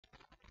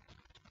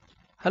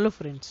Hello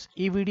friends,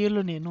 ఈ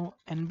వీడియోలో నేను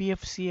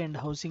NBFC and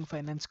housing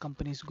finance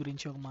companies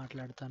గురించి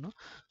మాట్లాడతాను.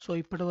 సో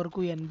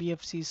ఇప్పటివరకు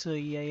ఎన్బిఎఫ్సిస్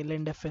ఈ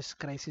ఐఎల్ఎండ్ఎఫ్ఎస్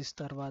క్రైసిస్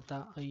తర్వాత,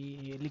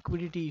 ఈ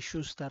లిక్విడిటీ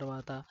ఇష్యూస్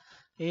తర్వాత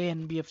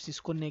ఎన్బిఎఫ్సిస్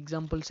కొన్ని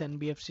ఎగ్జాంపుల్స్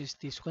ఎన్బిఎఫ్సిస్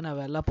తీసుకొని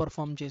అవి ఎలా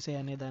పర్ఫామ్ చేసాయి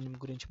అనే దాని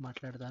గురించి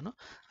మాట్లాడతాను.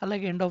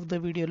 అలాగే ఎండ్ ఆఫ్ ద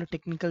వీడియోలో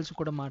టెక్నికల్స్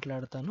కూడా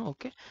మాట్లాడతాను.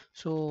 ఓకే,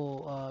 సో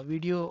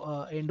వీడియో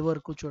ఎండ్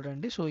వరకు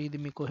చూడండి. సో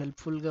ఇది మీకు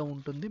హెల్ప్ఫుల్గా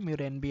ఉంటుంది.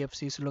 మీరు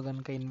ఎన్బిఎఫ్సిస్లో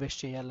కనుక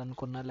ఇన్వెస్ట్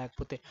చేయాలనుకున్నా,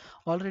 లేకపోతే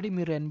ఆల్రెడీ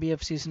మీరు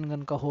ఎన్బిఎఫ్సిస్ని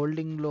కనుక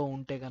హోల్డింగ్లో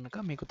ఉంటే కనుక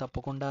మీకు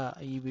తప్పకుండా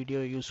ఈ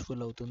వీడియో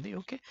యూస్ఫుల్ అవుతుంది.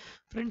 ఓకే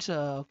ఫ్రెండ్స్,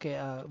 ఓకే,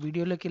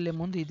 వీడియోలోకి వెళ్ళే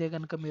ముందు ఇదే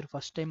కనుక మీరు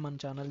ఫస్ట్ టైం మన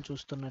ఛానల్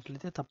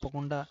చూస్తున్నట్లయితే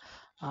తప్పకుండా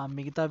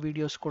మిగతా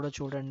వీడియోస్ కూడా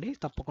చూడండి.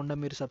 తప్పకుండా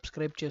మీరు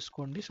సబ్స్క్రైబ్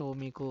చేసుకోండి. సో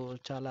మీకు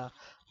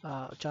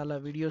చాలా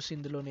వీడియోస్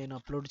ఇందులో నేను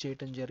అప్లోడ్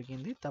చేయటం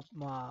జరిగింది.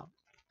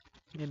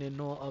 నేను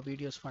ఎన్నో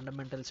వీడియోస్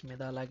ఫండమెంటల్స్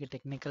మీద, అలాగే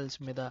టెక్నికల్స్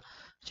మీద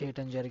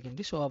చేయటం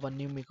జరిగింది. సో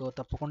అవన్నీ మీకు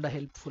తప్పకుండా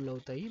హెల్ప్ఫుల్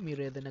అవుతాయి.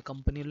 మీరు ఏదైనా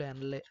కంపెనీలో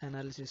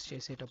అనాలిసిస్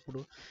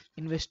చేసేటప్పుడు,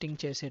 ఇన్వెస్టింగ్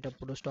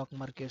చేసేటప్పుడు, స్టాక్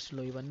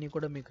మార్కెట్స్లో ఇవన్నీ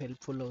కూడా మీకు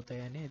హెల్ప్ఫుల్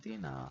అవుతాయి అనేది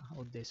నా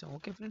ఉద్దేశం.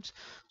 ఓకే ఫ్రెండ్స్,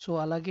 సో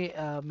అలాగే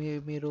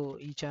మీరు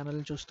ఈ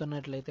ఛానల్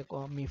చూస్తున్నట్లయితే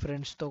మీ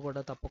ఫ్రెండ్స్తో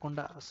కూడా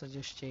తప్పకుండా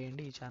సజెస్ట్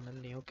చేయండి ఈ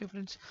ఛానల్ని. ఓకే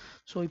ఫ్రెండ్స్,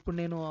 సో ఇప్పుడు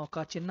నేను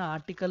ఒక చిన్న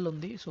ఆర్టికల్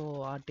ఉంది. సో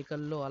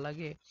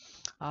అలాగే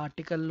ఆ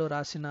ఆర్టికల్లో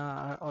రాసిన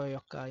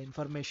యొక్క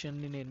ఇన్ఫర్మేషన్ని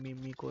నేను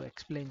మీకు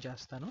ఎక్స్ప్లెయిన్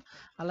చేస్తాను.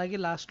 అలాగే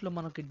లాస్ట్లో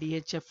మనకి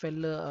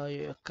డిహెచ్ఎఫ్ఎల్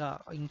యొక్క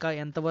ఇంకా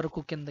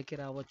ఎంతవరకు కిందకి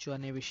రావచ్చు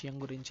అనే విషయం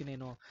గురించి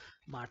నేను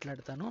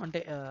మాట్లాడతాను.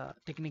 అంటే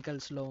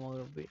టెక్నికల్స్లో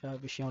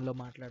విషయంలో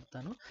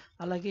మాట్లాడతాను.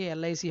 అలాగే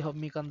ఎల్ఐసి,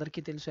 మీకు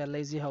అందరికీ తెలుసు,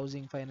 ఎల్ఐసి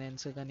హౌసింగ్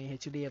ఫైనాన్స్ కానీ,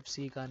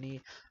 హెచ్డిఎఫ్సి కానీ,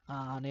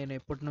 నేను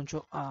ఎప్పటి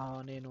నుంచో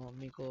నేను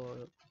మీకు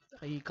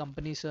ఈ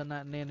కంపెనీస్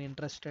నేను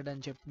ఇంట్రెస్టెడ్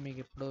అని చెప్పి మీకు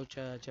ఎప్పుడో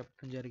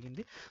చెప్పడం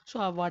జరిగింది. సో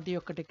వాటి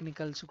యొక్క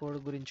టెక్నికల్స్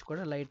గురించి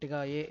కూడా లైట్గా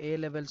ఏ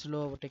లెవెల్స్లో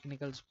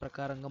టెక్నికల్స్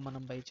ప్రకారంగా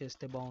మనం బై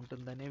చేస్తే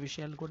బాగుంటుంది అనే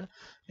విషయాలు కూడా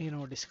నేను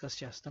డిస్కస్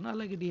చేస్తాను.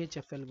 అలాగే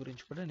డిహెచ్ఎఫ్ఎల్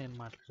గురించి కూడా నేను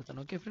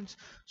మాట్లాడతాను. ఓకే ఫ్రెండ్స్,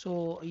 సో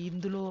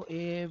ఇందులో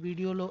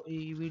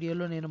ఈ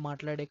వీడియోలో నేను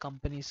మాట్లాడే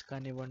కంపెనీస్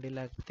కానివ్వండి,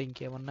 లేకపోతే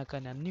ఇంకేమన్నా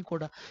కానీ అన్నీ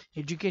కూడా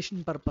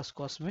ఎడ్యుకేషన్ పర్పస్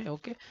కోసమే.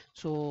 ఓకే,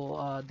 సో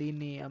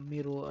దీన్ని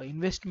మీరు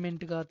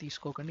ఇన్వెస్ట్మెంట్గా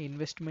తీసుకోకండి,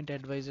 ఇన్వెస్ట్మెంట్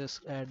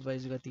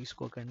అడ్వైజ్గా తీసుకోకండి.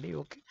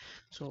 ఓకే,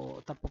 సో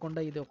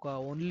తప్పకుండా ఇది ఒక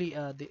ఓన్లీ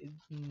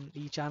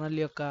ఈ ఛానల్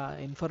యొక్క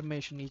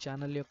ఇన్ఫర్మేషన్, ఈ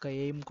ఛానల్ యొక్క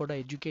ఎయిమ్ కూడా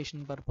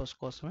ఎడ్యుకేషన్ పర్పస్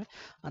కోసమే,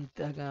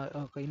 అంతేగా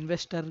ఒక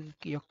ఇన్వెస్టర్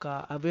యొక్క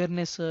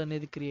అవేర్నెస్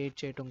అనేది క్రియేట్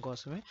చేయడం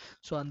కోసమే.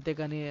 సో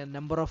అంతేగాని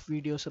number of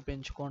videos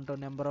పెంచుకోవటం,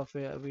 number of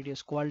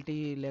videos quality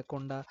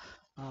లేకుండా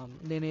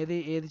నేను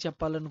ఏది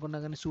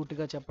చెప్పాలనుకున్నా కానీ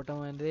సూటిగా చెప్పటం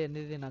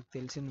అనేది నాకు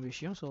తెలిసిన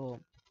విషయం. సో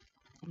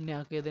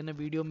నాకు ఏదైనా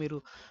వీడియో మీరు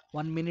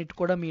 1 మినిట్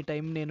కూడా మీ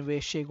టైం నేను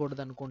వేస్ట్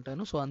చేయకూడదు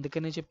అనుకుంటాను. సో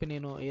అందుకనే చెప్పి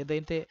నేను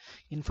ఏదైతే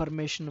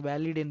ఇన్ఫర్మేషన్,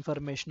 వ్యాలిడ్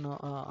ఇన్ఫర్మేషన్,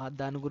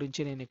 దాని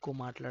గురించి నేను ఎక్కువ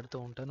మాట్లాడుతూ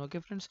ఉంటాను. ఓకే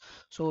ఫ్రెండ్స్,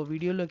 సో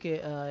వీడియోలోకి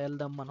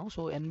వెళ్దాం మనం.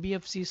 సో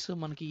ఎన్బిఎఫ్సిస్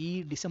మనకి ఈ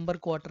డిసెంబర్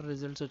క్వార్టర్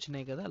రిజల్ట్స్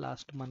వచ్చినాయి కదా,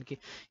 మనకి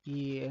ఈ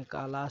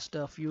లాస్ట్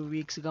ఫ్యూ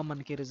వీక్స్గా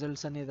మనకి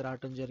రిజల్ట్స్ అనేది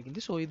రావడం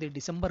జరిగింది. సో ఇది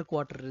December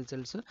quarter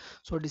results.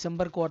 So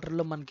December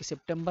క్వార్టర్లో మనకి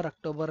సెప్టెంబర్,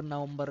 అక్టోబర్,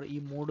 నవంబర్ ఈ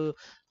 3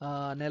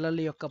 నెలల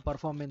యొక్క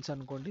పర్ఫార్మెన్స్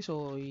అనుకోండి. సో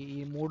ఈ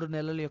 3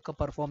 నెలల యొక్క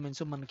పర్ఫార్మెన్స్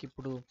మనకి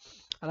ఇప్పుడు,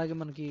 అలాగే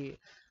మనకి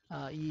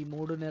ఈ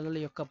 3 నెలల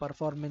యొక్క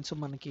పర్ఫార్మెన్స్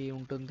మనకి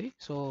ఉంటుంది.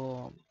 సో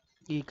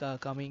ఈ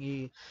కమింగ్ ఈ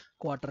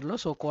క్వార్టర్లో,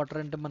 సో క్వార్టర్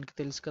అంటే మనకి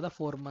తెలుసు కదా,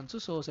 4 months.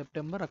 So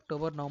September,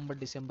 October, November,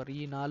 December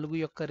ఈ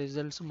 4 యొక్క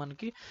రిజల్ట్స్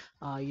మనకి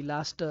ఈ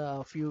లాస్ట్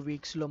ఫ్యూ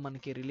వీక్స్లో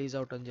మనకి రిలీజ్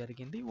అవటం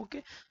జరిగింది.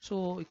 ఓకే, సో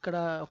ఇక్కడ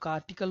ఒక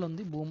ఆర్టికల్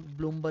ఉంది,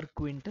 బ్లూంబర్గ్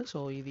క్వింట్.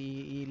 సో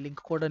ఈ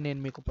లింక్ కూడా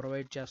నేను మీకు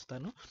ప్రొవైడ్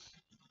చేస్తాను.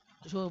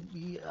 సో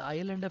ఈ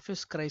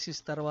ఐఎల్ఎండ్ఎఫ్ఎస్ క్రైసిస్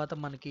తర్వాత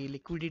మనకి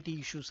లిక్విడిటీ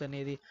ఇష్యూస్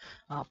అనేది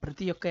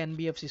ప్రతి ఒక్క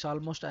NBFCs,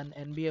 almost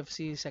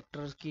NBFC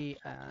సెక్టర్స్కి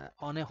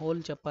on a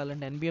whole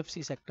చెప్పాలంటే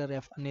ఎన్బిఎఫ్సి సెక్టర్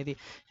అనేది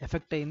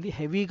ఎఫెక్ట్ అయింది.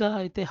 హెవీగా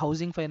అయితే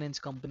హౌసింగ్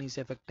ఫైనాన్స్ కంపెనీస్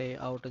ఎఫెక్ట్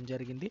అవటం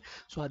జరిగింది.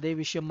 సో అదే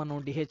విషయం మనం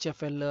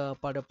డిహెచ్ఎఫ్ఎల్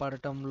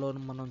పడటంలో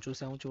మనం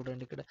చూసాము.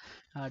 చూడండి ఇక్కడ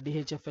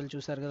డిహెచ్ఎఫ్ఎల్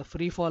చూసారు కదా,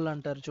 ఫ్రీ ఫాల్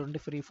అంటారు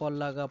చూడండి, ఫ్రీ ఫాల్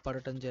లాగా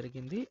పడటం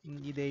జరిగింది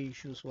ఇదే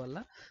ఇష్యూస్ వల్ల.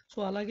 సో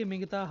అలాగే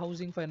మిగతా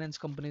హౌసింగ్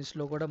ఫైనాన్స్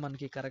కంపెనీస్లో కూడా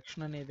మనకి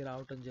కరెక్షన్ అనేది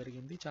రావటం జరిగింది.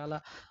 చాలా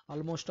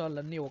ఆల్మోస్ట్ ఆల్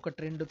అన్ని ఒక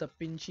ట్రెండ్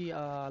తప్పించి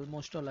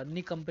ఆల్మోస్ట్ ఆల్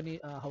అన్ని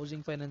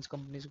హౌసింగ్ ఫైనాన్స్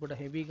కంపెనీస్ కూడా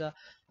హెవీగా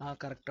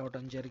కరెక్ట్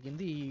అవడం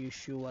జరిగింది ఈ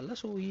ఇష్యూ వల్ల.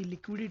 సో ఈ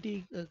లిక్విడిటీ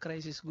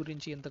క్రైసిస్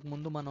గురించి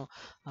ఇంతకుముందు మనం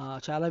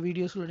చాలా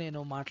వీడియోస్లో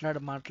నేను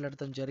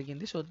మాట్లాడటం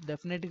జరిగింది. సో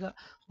డెఫినెట్గా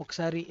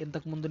ఒకసారి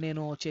ఇంతకుముందు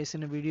నేను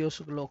చేసిన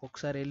వీడియోస్లో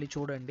ఒకసారి వెళ్ళి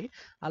చూడండి.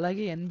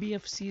 అలాగే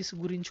ఎన్బిఎఫ్సిస్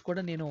గురించి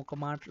కూడా నేను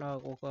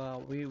ఒక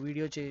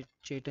వీడియో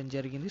చేయటం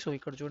జరిగింది. సో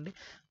ఇక్కడ చూడండి,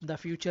 ద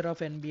ఫ్యూచర్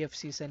ఆఫ్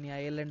ఎన్బిఎఫ్సిస్ అని,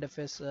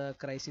 ఐఎల్ఎండ్ఎఫ్ఎస్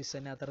క్రైసిస్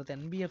అని, ఆ తర్వాత తర్వాత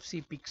ఎన్బిఎఫ్సి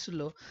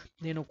పిక్స్లో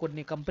నేను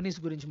కొన్ని కంపెనీస్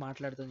గురించి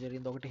మాట్లాడటం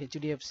జరిగింది. ఒకటి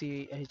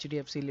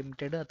హెచ్డిఎఫ్సి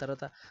లిమిటెడ్, ఆ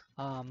తర్వాత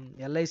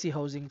ఎల్ఐసి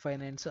హౌసింగ్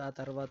ఫైనాన్స్, ఆ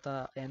తర్వాత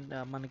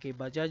మనకి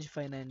బజాజ్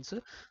ఫైనాన్స్.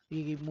 ఈ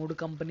 3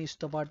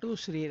 కంపెనీస్తో పాటు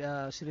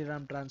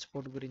శ్రీరామ్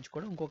ట్రాన్స్పోర్ట్ గురించి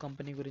కూడా, ఇంకో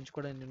కంపెనీ గురించి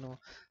కూడా నేను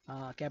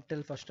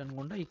క్యాపిటల్ ఫస్ట్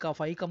అనుకుంటా, ఇక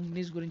 5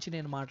 కంపెనీస్ గురించి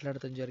నేను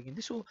మాట్లాడటం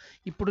జరిగింది. సో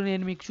ఇప్పుడు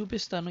నేను మీకు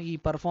చూపిస్తాను ఈ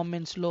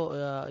పర్ఫార్మెన్స్లో.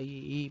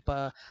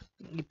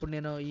 ఇప్పుడు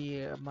నేను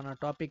మన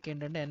టాపిక్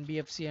ఏంటంటే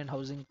NBFC and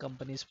housing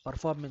companies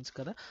performance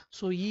కదా.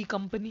 సో ఈ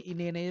కంపెనీ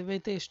నేను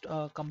ఏవైతే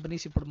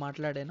కంపెనీస్ ఇప్పుడు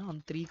మాట్లాడానో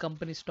 3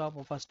 కంపెనీస్,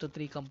 ఫస్ట్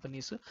 3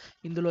 కంపెనీస్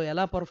ఇందులో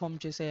ఎలా పర్ఫామ్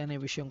చేశాయి అనే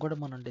విషయం కూడా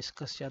మనం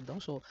డిస్కస్ చేద్దాం.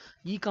 సో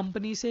ఈ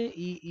కంపెనీసే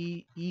ఈ ఈ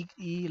ఈ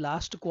ఈ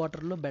లాస్ట్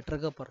క్వార్టర్లో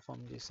బెటర్గా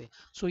పర్ఫామ్ చేసాయి.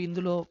 సో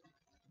ఇందులో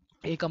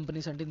ఏ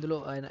కంపెనీస్ అంటే ఇందులో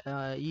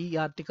ఈ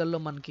ఆర్టికల్లో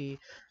మనకి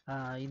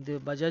ఇది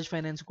బజాజ్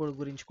ఫైనాన్స్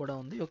గురించి కూడా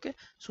ఉంది. ఓకే,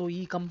 సో ఈ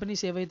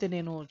కంపెనీస్ ఏవైతే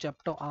నేను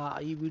చెప్పటం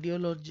ఈ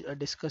వీడియోలో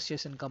డిస్కస్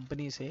చేసిన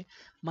కంపెనీసే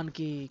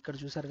మనకి ఇక్కడ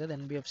చూసారు కదా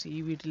ఎన్బిఎఫ్సి.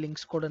 వీటి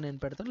లింక్స్ కూడా నేను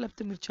పెడతాను,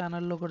 లేకపోతే మీరు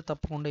ఛానల్లో కూడా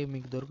తప్పకుండా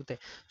మీకు దొరుకుతాయి.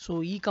 సో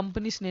ఈ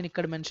కంపెనీస్ నేను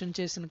ఇక్కడ మెన్షన్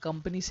చేసిన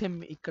కంపెనీసే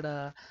ఇక్కడ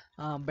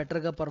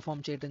బెటర్గా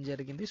పర్ఫామ్ చేయడం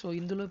జరిగింది. సో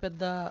ఇందులో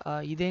పెద్ద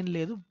ఇదేం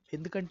లేదు,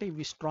 ఎందుకంటే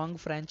ఇవి స్ట్రాంగ్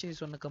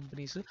ఫ్రాంచైజ్ ఉన్న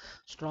కంపెనీస్,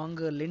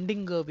 స్ట్రాంగ్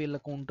లెండింగ్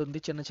వీళ్ళకు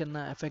ఉంటుంది. చిన్న చిన్న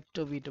ఎఫెక్ట్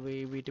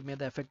వీటి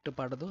మీద ఎఫెక్ట్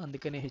పడదు.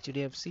 అందుకనే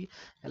HDFC,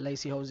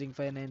 LIC housing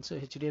finance,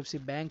 HDFC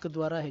bank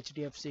ద్వారా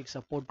హెచ్డిఎఫ్సికి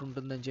సపోర్ట్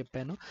ఉంటుందని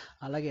చెప్పాను.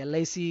 అలాగే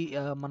ఎల్ఐసి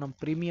మనం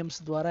ప్రీమియమ్స్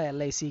ద్వారా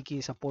ఎల్ఐసికి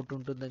సపోర్ట్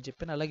ఉంటుందని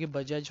చెప్పాను. అలాగే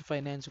బజాజ్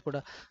ఫైనాన్స్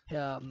కూడా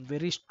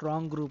వెరీ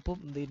స్ట్రాంగ్ గ్రూప్.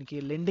 దీనికి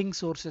lending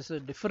sources,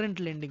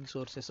 different lending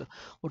sources,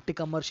 ఒట్టి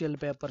కమర్షియల్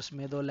పేపర్స్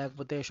మీదో,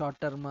 లేకపోతే షార్ట్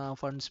టర్మ్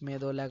ఫండ్స్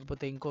మీదో,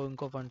 లేకపోతే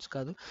ఇంకో ఫండ్స్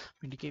కాదు.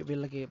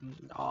 వీళ్ళకి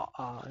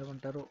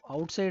ఏమంటారు,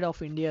 అవుట్ సైడ్ ఆఫ్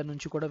ఇండియా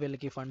నుంచి కూడా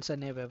వీళ్ళకి ఫండ్స్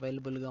అనేవి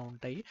అవైలబుల్గా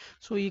ఉంటాయి.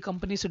 సో ఈ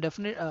కంపెనీస్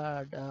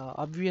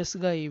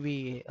ఆబ్వియస్గా ఇవి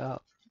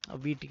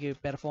వీటికి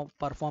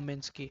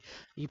పర్ఫార్మెన్స్కి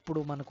ఇప్పుడు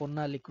మనకున్న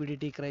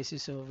లిక్విడిటీ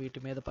క్రైసిస్ వీటి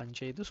మీద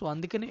పనిచేయదు. సో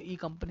అందుకనే ఈ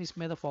కంపెనీస్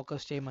మీద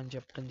ఫోకస్ చేయమని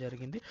చెప్పడం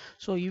జరిగింది.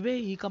 సో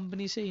ఈ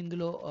కంపెనీసే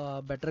ఇందులో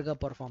బెటర్గా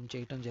పర్ఫామ్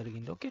చేయడం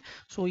జరిగింది. ఓకే,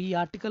 సో ఈ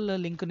ఆర్టికల్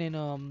లింక్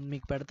నేను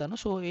మీకు పెడతాను.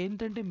 సో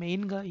ఏంటంటే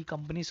మెయిన్గా ఈ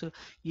కంపెనీస్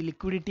ఈ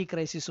లిక్విడిటీ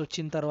క్రైసిస్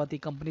వచ్చిన తర్వాత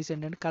ఈ కంపెనీస్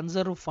ఏంటంటే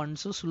conserve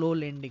funds, slow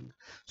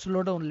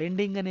down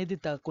lending అనేది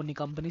కొన్ని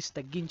కంపెనీస్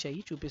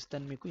తగ్గించాయి.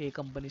 చూపిస్తాను మీకు ఏ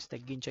కంపెనీస్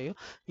తగ్గించాయో.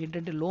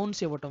 ఏంటంటే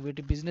లోన్స్ ఇవ్వటం,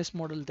 వీటి బిజినెస్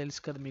మోడల్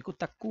తెలుసు కదా మీకు,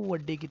 తక్కువ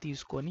వడ్డీకి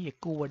తీసుకొని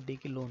ఎక్కువ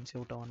వడ్డీకి లోన్స్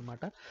ఇవ్వటం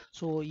అనమాట.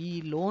 సో ఈ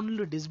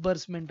లోన్లు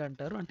డిస్బర్స్మెంట్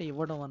అంటారు, అంటే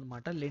ఇవ్వడం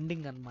అనమాట,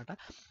 లెండింగ్ అనమాట.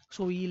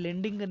 సో ఈ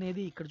లెండింగ్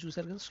అనేది ఇక్కడ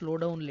చూసారు కదా, స్లో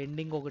డౌన్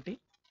లెండింగ్ ఒకటి.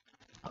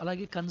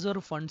 అలాగే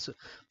కన్జర్వ్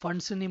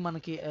ఫండ్స్ని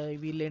మనకి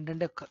వీళ్ళు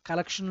ఏంటంటే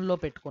కలెక్షన్లో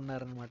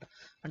పెట్టుకున్నారనమాట.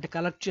 అంటే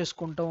కలెక్ట్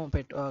చేసుకుంటాం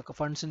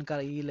ఫండ్స్ని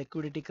ఈ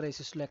లిక్విడిటీ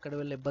క్రైసిస్లో ఎక్కడ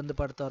వెళ్ళి ఇబ్బంది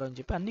పడతారో అని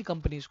చెప్పి అన్ని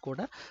కంపెనీస్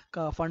కూడా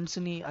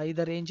ఫండ్స్ని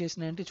ఐదర్ ఏం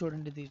చేసినాయంటే,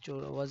 చూడండి ఇది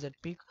was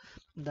at peak,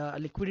 the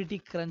liquidity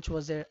crunch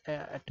was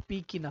at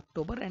peak in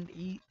October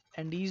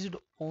and eased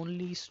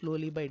only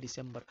slowly by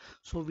December.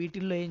 So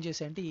వీటిల్లో ఏం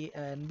చేశాయంటే ఈ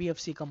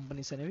ఎన్బిఎఫ్సి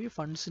కంపెనీస్ అనేవి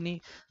ఫండ్స్ని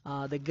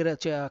దగ్గర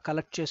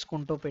కలెక్ట్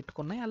చేసుకుంటూ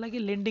పెట్టుకున్నాయి. అలాగే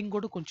లెండింగ్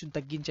కూడా కొంచెం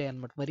తగ్గించాయి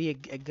అనమాట. మరీ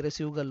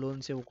అగ్రెసివ్గా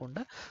లోన్స్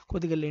ఇవ్వకుండా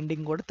కొద్దిగా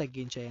లెండింగ్ కూడా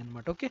తగ్గించాయి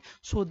అనమాట. ఓకే,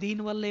 సో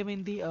దీనివల్ల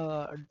ఏమైంది,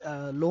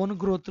 లోన్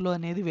గ్రోత్లో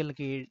అనేది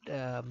వీళ్ళకి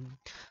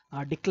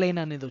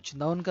డిక్లైన్ అనేది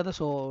వచ్చింది. అవును కదా.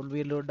 సో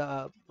వీళ్ళు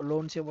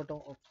లోన్స్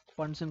ఇవ్వటం,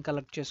 ఫండ్స్ని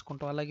కలెక్ట్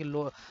చేసుకుంటాం, అలాగే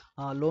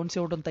లోన్స్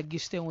ఇవ్వడం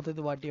తగ్గిస్తే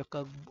ఏమవుతుంది, వాటి యొక్క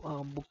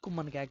బుక్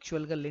మనకి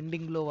యాక్చువల్గా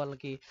లెండింగ్లో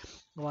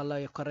వాళ్ళ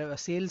యొక్క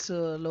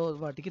సేల్స్లో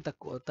వాటికి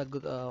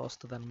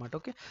వస్తుంది అనమాట.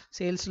 ఓకే,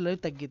 సేల్స్లో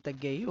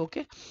తగ్గాయి.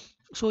 ఓకే,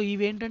 సో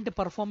ఇవేంటంటే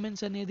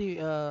పర్ఫార్మెన్స్ అనేది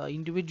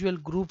ఇండివిజువల్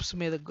గ్రూప్స్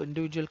మీద,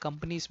 ఇండివిజువల్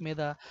కంపెనీస్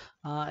మీద,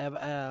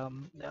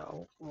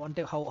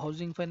 అంటే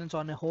housing finance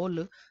on a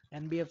whole,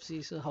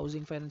 NBFCs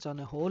housing finance on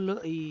a whole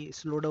ఈ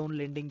స్లో డౌన్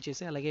లెండింగ్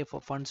చేసి అలాగే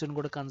ఫండ్స్ని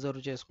కూడా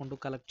కన్జర్వ్ చేసుకుంటూ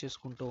కలెక్ట్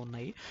చేసుకుంటూ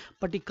ఉన్నాయి.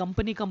 బట్ ఈ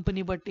కంపెనీ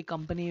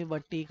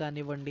బట్టి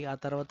కానివ్వండి, ఆ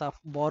తర్వాత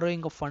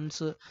బారోయింగ్ ఆఫ్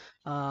ఫండ్స్,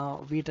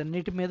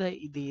 వీటన్నిటి మీద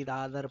ఇది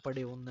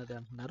ఆధారపడి ఉన్నది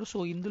అంటున్నారు. సో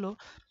ఇందులో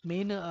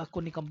మెయిన్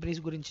కొన్ని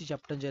కంపెనీస్ గురించి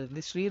చెప్పడం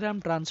జరిగింది.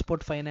 Sriram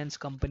transport finance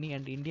company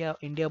and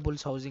India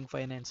bulls housing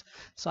finance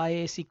saw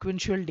a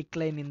sequential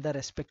decline in the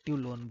respective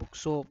loan book.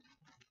 So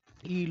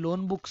ఈ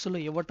లోన్ బుక్స్లో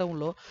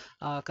ఇవ్వటంలో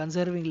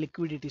కన్సర్వింగ్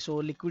లిక్విడిటీ, సో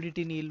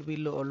లిక్విడిటీని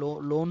వీళ్ళు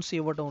లోన్స్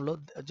ఇవ్వటంలో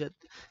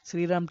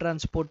శ్రీరామ్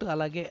ట్రాన్స్పోర్ట్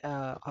అలాగే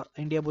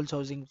ఇండియా బుల్స్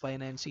హౌసింగ్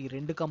ఫైనాన్స్ ఈ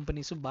 2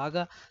 కంపెనీస్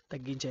బాగా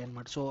తగ్గించాయి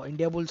అనమాట. So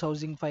India bulls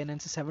housing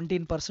finance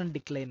 17%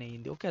 decline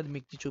అయ్యింది. Okay, అది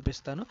మీకు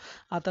చూపిస్తాను.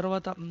 ఆ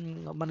తర్వాత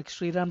మనకి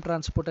శ్రీరామ్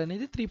ట్రాన్స్పోర్ట్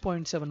అనేది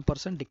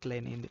 3.7%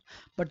 డిక్లైన్ అయింది.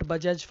 బట్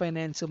బజాజ్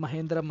ఫైనాన్స్,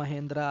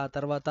 మహేంద్ర, ఆ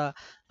తర్వాత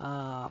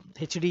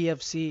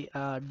హెచ్డిఎఫ్సి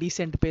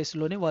డీసెంట్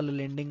పేస్లోనే వాళ్ళు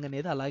లెండింగ్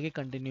అనేది అలాగే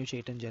కంటిన్యూ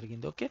చేయడం జరిగింది.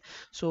 ఓకే,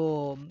 సో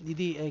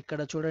ఇది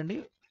ఇక్కడ చూడండి,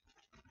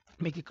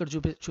 మీకు ఇక్కడ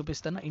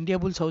చూపిస్తాను. ఇండియా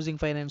బుల్స్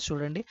హౌసింగ్ ఫైనాన్స్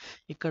చూడండి,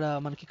 ఇక్కడ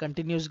మనకి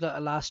కంటిన్యూస్గా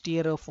లాస్ట్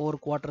ఇయర్ 4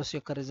 క్వార్టర్స్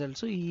యొక్క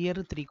రిజల్ట్స్, ఈ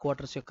ఇయర్ 3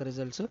 క్వార్టర్స్ యొక్క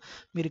రిజల్ట్స్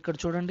మీరు ఇక్కడ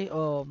చూడండి.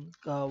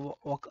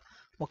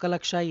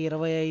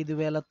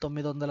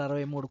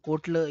 1,25,963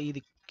 కోట్లు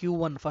ఇది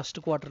Q1 ఫస్ట్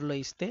క్వార్టర్లో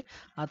ఇస్తే,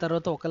 ఆ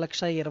తర్వాత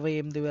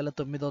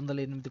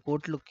 1,28,908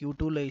 కోట్లు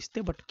Q2లో ఇస్తే,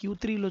 బట్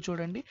Q3లో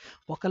చూడండి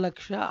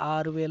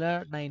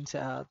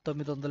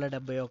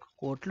 1,06,971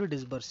 కోట్లు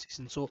డిస్బర్స్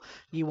చేసింది. సో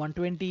ఈ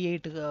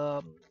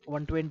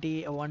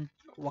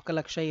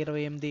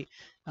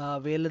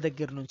 1,28,1,28,000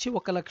 దగ్గర నుంచి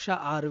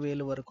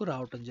 1,06,000 వరకు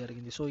రావటం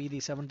జరిగింది. సో ఇది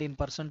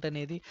 17%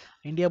 అనేది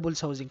ఇండియా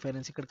బుల్స్ హౌసింగ్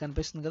ఫైనాన్స్ ఇక్కడ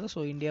కనిపిస్తుంది కదా. So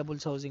India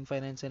bulls housing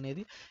finance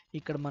అనేది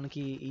ఇక్కడ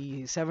మనకి ఈ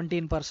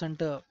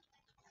 17%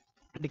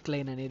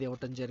 డిక్లైన్ అనేది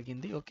ఇవ్వటం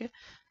జరిగింది. ఓకే,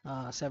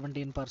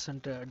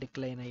 17%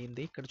 డిక్లైన్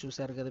అయ్యింది. ఇక్కడ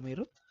చూసారు కదా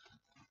మీరు,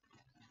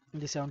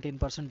 ఇది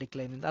 17%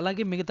 డిక్లైన్ అయింది.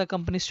 అలాగే మిగతా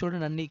కంపెనీస్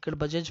చూడండి అన్ని, ఇక్కడ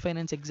బజాజ్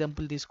ఫైనాన్స్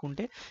ఎగ్జాంపుల్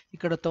తీసుకుంటే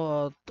ఇక్కడ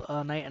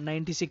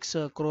 96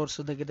 క్రోర్స్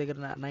దగ్గర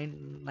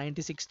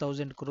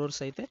 96,000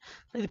 క్రోర్స్ అయితే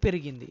అది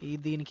పెరిగింది.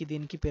 దీనికి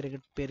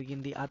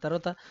పెరిగింది. ఆ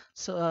తర్వాత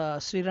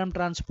శ్రీరామ్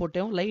ట్రాన్స్పోర్ట్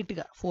ఏమో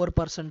లైట్గా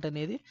 4%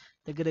 అనేది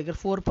దగ్గర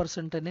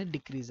 4% అనేది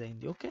డిక్రీజ్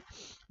అయింది. ఓకే,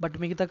 బట్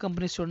మిగతా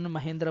కంపెనీస్ చూడండి,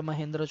 మహేంద్ర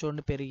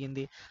చూడండి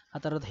పెరిగింది. ఆ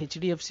తర్వాత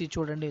హెచ్డిఎఫ్సి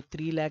చూడండి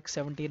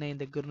 3,79,000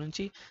 దగ్గర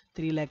నుంచి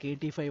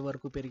 3,85,000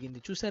 వరకు పెరిగింది.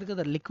 చూసారు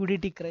కదా,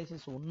 లిక్విడిటీ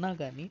క్రైసిస్ ఉన్నా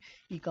కానీ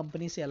ఈ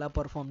కంపెనీస్ ఎలా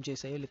పర్ఫామ్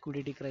చేశాయో.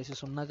 లిక్విడిటీ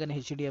క్రైసిస్ ఉన్నా కానీ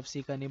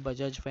హెచ్డిఎఫ్సి కానీ,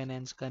 బజాజ్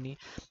ఫైనాన్స్ కానీ,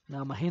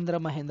 మహేంద్ర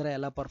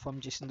ఎలా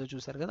పర్ఫామ్ చేసిందో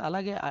చూసారు కదా.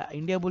 అలాగే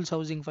ఇండియా బుల్స్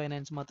హౌసింగ్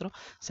ఫైనాన్స్ మాత్రం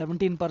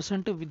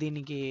 17%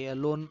 దీనికి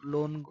లోన్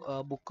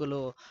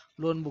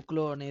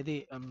బుక్లో అనేది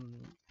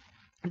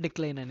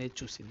డిక్లైన్ అనేది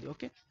చూసింది.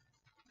 ఓకే,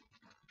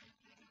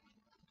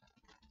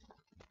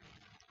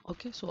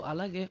 సో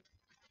అలాగే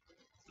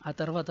ఆ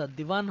తర్వాత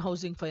దివాన్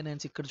హౌసింగ్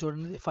ఫైనాన్స్ ఇక్కడ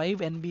చూడండి 5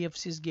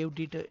 NBFCs గేవ్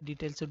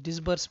డీటెయిల్స్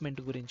డిస్బర్స్మెంట్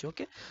గురించి.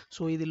 ఓకే,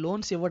 సో ఇది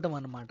లోన్స్ ఇవ్వటం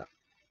అనమాట.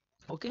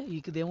 ఓకే,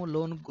 ఇదేమో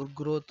లోన్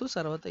గ్రోత్,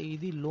 తర్వాత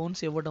ఇది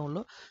లోన్స్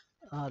ఇవ్వడంలో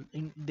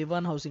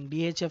దివాన్ హౌసింగ్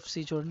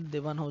డిహెచ్ఎఫ్సి చూడండి,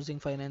 దివాన్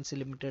housing finance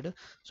limited,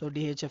 so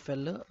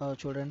DHFL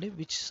చూడండి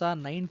which saw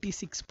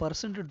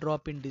 96%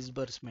 drop in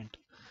disbursement.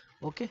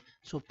 Okay,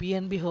 so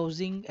PNB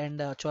housing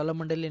and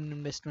చోళమండలి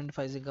investment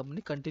finance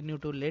company continue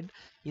to lead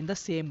in the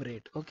same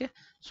rate. Okay,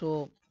 so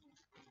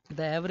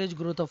the average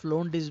growth of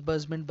loan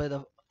disbursement by the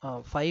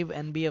 5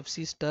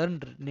 NBFCs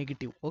turned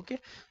negative. Okay,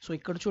 so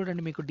ఇక్కడ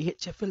చూడండి మీకు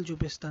DHFL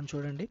చూపిస్తాను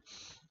చూడండి.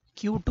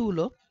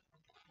 Q2లో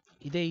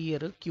ఇదే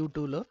year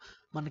Q2లో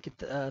మనకి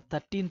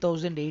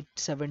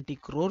 13,870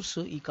 crores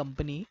ఈ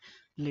company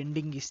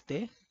lending ఇస్తే,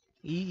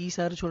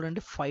 ఈసారి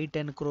చూడండి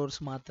 510 crores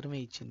మాత్రమే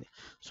ఇచ్చింది.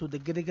 సో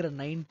దగ్గర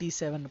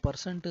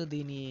 97%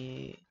 దీని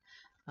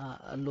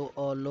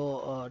లో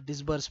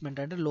డిస్బర్స్మెంట్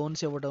అంటే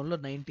లోన్స్ ఇవ్వడంలో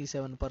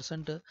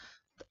 97%,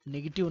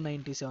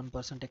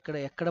 -97%.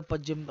 ఎక్కడ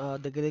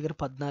దగ్గర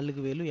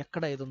 14,000,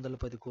 ఎక్కడ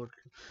 510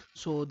 కోట్లు.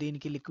 సో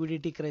దీనికి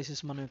లిక్విడిటీ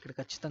క్రైసిస్ మనం ఇక్కడ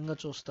ఖచ్చితంగా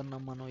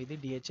చూస్తున్నాం మనం. ఇది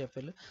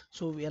డిహెచ్ఎఫ్ఎల్.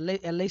 సో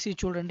ఎల్ఐసి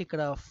చూడండి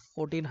ఇక్కడ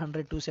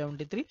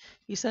 14,273,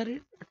 ఈసారి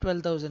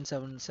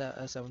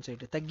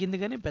 12,770 తగ్గింది,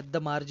 కానీ పెద్ద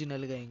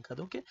మార్జినల్గా ఏం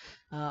కాదు. ఓకే,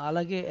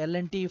 అలాగే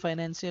ఎల్ఎన్టీ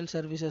ఫైనాన్షియల్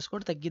సర్వీసెస్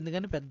కూడా తగ్గింది,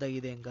 కానీ పెద్ద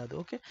ఇదేం కాదు.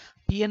 ఓకే,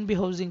 పిఎన్బి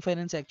హౌసింగ్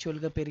ఫైనాన్స్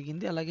యాక్చువల్గా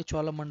పెరిగింది, అలాగే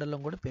చోళమండలం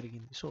కూడా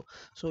పెరిగింది.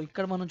 సో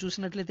ఇక్కడ మనం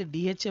చూసినట్లయితే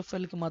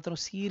డిహెచ్ఎఫ్ఎల్కి మాత్రం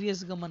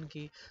సీరియస్గా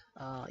మనకి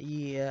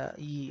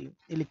ఈ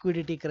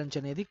లిక్విడిటీ క్రంచ్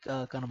అనేది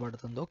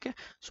కనబడుతుంది. ఓకే,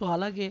 సో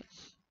అలాగే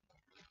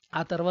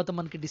ఆ తర్వాత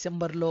మనకి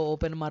డిసెంబర్లో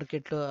ఓపెన్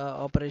మార్కెట్లో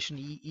ఆపరేషన్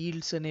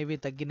ఈల్డ్స్ అనేవి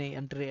తగ్గినాయి.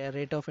 అంటే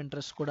రేట్ ఆఫ్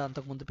ఇంట్రెస్ట్ కూడా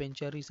అంతకుముందు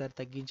పెంచారు, ఈసారి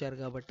తగ్గించారు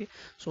కాబట్టి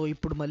సో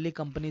ఇప్పుడు మళ్ళీ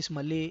కంపెనీస్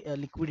మళ్ళీ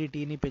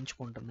లిక్విడిటీని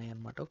పెంచుకుంటున్నాయి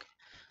అన్నమాట. ఓకే,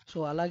 సో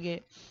అలాగే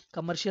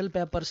కమర్షియల్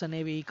పేపర్స్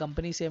అనేవి ఈ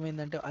కంపెనీస్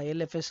ఏమైందంటే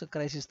ILFS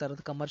క్రైసిస్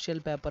తర్వాత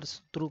కమర్షియల్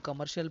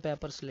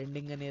పేపర్స్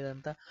లెండింగ్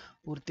అనేదంతా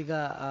పూర్తిగా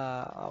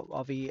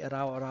అవి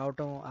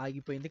రావటం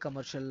ఆగిపోయింది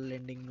కమర్షియల్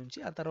లెండింగ్ నుంచి.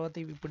 ఆ తర్వాత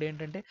ఇప్పుడు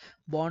ఏంటంటే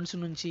బాండ్స్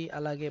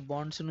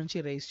నుంచి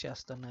రైజ్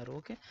చేస్తున్నారు.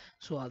 ఓకే,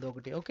 సో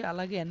అదొకటి. ఓకే,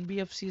 అలాగే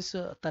NBFCs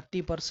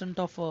 30%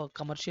 ఆఫ్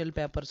కమర్షియల్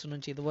పేపర్స్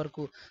నుంచి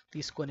ఇదివరకు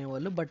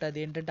తీసుకునేవాళ్ళు, బట్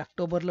అదేంటంటే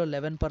అక్టోబర్లో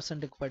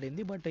 11%కి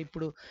పడింది, బట్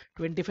ఇప్పుడు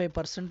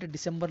 25%,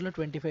 డిసెంబర్లో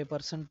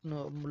 25%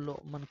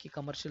 మనకి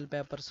కమర్షియల్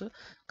పేపర్స్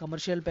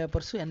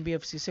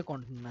NBFCసే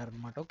కొంటున్నారు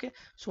అనమాట. ఓకే,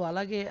 సో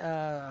అలాగే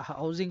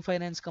హౌసింగ్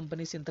ఫైనాన్స్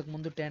కంపెనీస్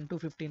ఇంతకుముందు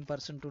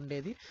 10-15%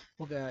 ఉండేది,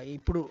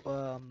 ఇప్పుడు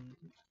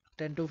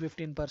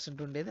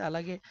 10-15% ఉండేది.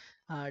 అలాగే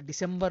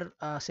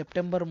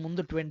సెప్టెంబర్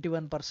ముందు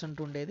 21%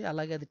 ఉండేది,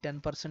 అలాగే అది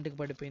 10%కి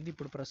పడిపోయింది.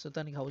 ఇప్పుడు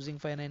ప్రస్తుతానికి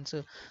హౌసింగ్ ఫైనాన్స్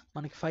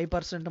మనకి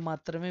 5%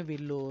 మాత్రమే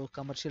వీళ్ళు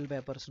కమర్షియల్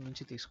పేపర్స్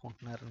నుంచి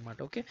తీసుకుంటున్నారు అనమాట.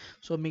 ఓకే,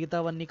 సో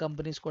మిగతావన్నీ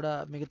కంపెనీస్ కూడా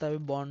మిగతావి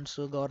bonds,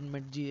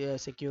 government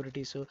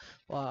securities,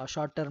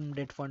 short term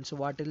debt funds,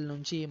 వాటి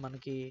నుంచి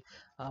మనకి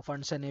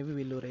ఫండ్స్ అనేవి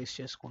వీళ్ళు రైజ్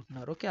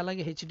చేసుకుంటున్నారు. ఓకే,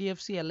 అలాగే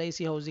హెచ్డిఎఫ్సి,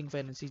 ఎల్ఐసి హౌసింగ్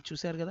ఫైనాన్స్ ఇది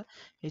చూసారు కదా,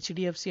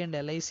 HDFC and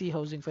LIC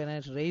housing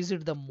finance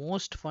raised the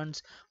most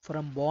funds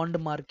from bond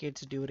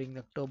markets during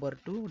October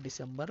to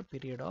December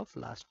period of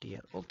last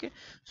year. Okay,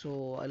 so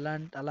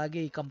అలాగే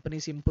ఈ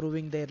companies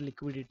improving there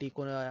liquidity,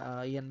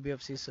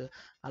 NBFCs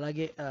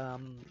అలాగే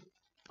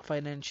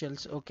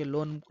financials. Okay,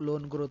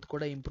 loan growth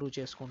కూడా improve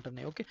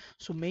చేసుకుంటున్నాయి. Okay,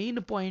 so main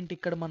point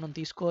ఇక్కడ మనం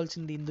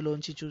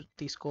ఇందులోంచి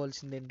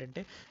తీసుకోవాల్సింది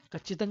ఏంటంటే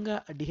ఖచ్చితంగా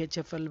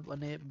DHFL,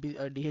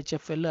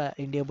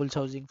 India bulls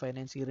housing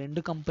finance ఈ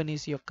రెండు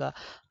కంపెనీస్ యొక్క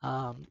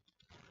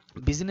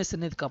బిజినెస్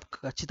అనేది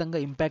ఖచ్చితంగా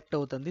ఇంపాక్ట్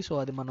అవుతుంది. సో,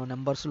 అది మనం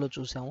నెంబర్స్‌లో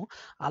చూసాము.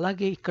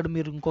 అలాగే ఇక్కడ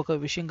మీరు ఇంకొక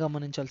విషయం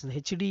గమనించాల్సింది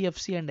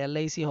HDFC and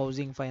LIC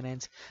housing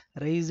finance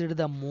raised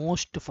the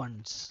most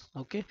funds.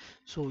 Okay.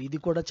 So, ఇది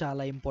కూడా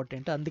చాలా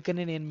ఇంపార్టెంట్.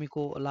 అందుకనే నేను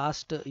మీకు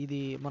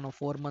ఇది మనం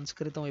 4 మంత్స్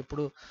క్రితం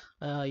ఎప్పుడు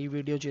ఈ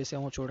వీడియో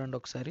చేసామో చూడండి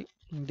ఒకసారి.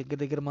 దగ్గర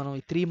దగ్గర మనం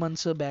 3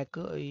 మంత్స్ బ్యాక్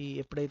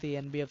ఎప్పుడైతే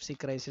ఎన్బిఎఫ్సి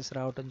క్రైసిస్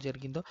రావటం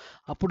జరిగిందో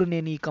అప్పుడు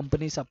నేను ఈ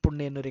కంపెనీస్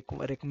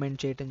రికమెండ్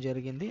చేయడం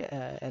జరిగింది.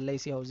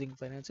 ఎల్ఐసి హౌసింగ్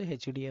ఫైనాన్స్,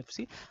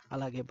 హెచ్‌డిఎఫ్‌సి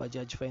అలాగే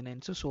బజాజ్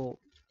ఫైనాన్స్. సో,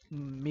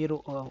 మీరు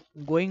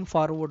గోయింగ్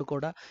ఫార్వర్డ్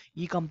కూడా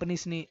ఈ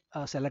కంపెనీస్ని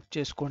సెలెక్ట్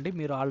చేసుకోండి.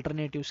 మీరు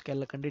ఆల్టర్నేటివ్స్కి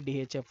వెళ్ళకండి.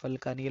 డిహెచ్ఎఫ్ఎల్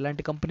కానీ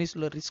ఇలాంటి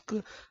కంపెనీస్లో రిస్క్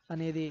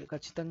అనేది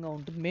ఖచ్చితంగా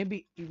ఉంటుంది. మేబీ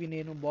ఇవి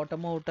నేను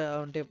బాటమ్ అవుట్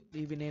అంటే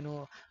ఇవి నేను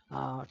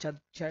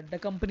చెడ్డ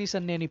కంపెనీస్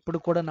అని నేను ఇప్పుడు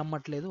కూడా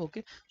నమ్మట్లేదు.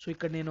 ఓకే. సో,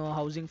 ఇక్కడ నేను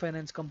హౌసింగ్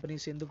ఫైనాన్స్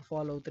కంపెనీస్ ఎందుకు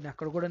ఫాలో అవుతున్నాయి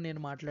అక్కడ కూడా నేను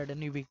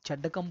మాట్లాడాను. ఇవి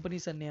చెడ్డ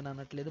కంపెనీస్ అని నేను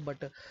అనట్లేదు.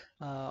 బట్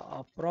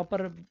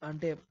ప్రాపర్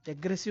అంటే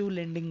అగ్రెసివ్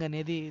లెండింగ్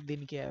అనేది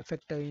దీనికి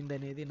ఎఫెక్ట్ అయింది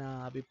అనేది నా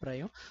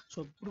అభిప్రాయం. సో,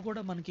 ఇప్పుడు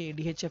కూడా మనకి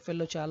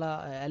డిహెచ్ఎఫ్ఎల్లో చాలా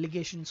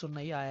అలిగేషన్స్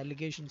ఉన్నాయి. ఆ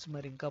అలిగేషన్స్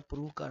మరి ఇంకా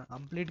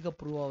కంప్లీట్గా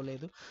ప్రూవ్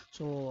అవ్వలేదు.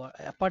 సో,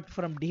 అపార్ట్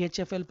ఫ్రమ్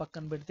డిహెచ్ఎఫ్ఎల్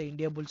పక్కన పెడితే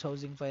ఇండియా బుల్స్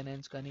హౌసింగ్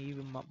ఫైనాన్స్ కానీ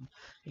ఇవి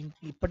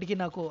ఇప్పటికీ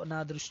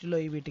నా దృష్టిలో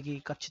వీటికి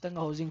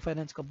ఖచ్చితంగా హౌసింగ్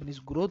ఫైనాన్స్ కంపెనీస్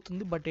గ్రోత్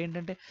ఉంది. బట్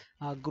ఏంటంటే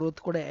ఆ గ్రోత్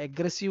కూడా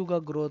అగ్రెసివ్గా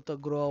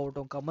గ్రో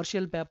అవటం,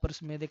 కమర్షియల్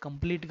పేపర్స్ మీదే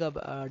కంప్లీట్గా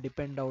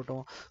డిపెండ్ అవటం.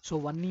 సో,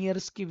 1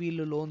 ఇయర్స్కి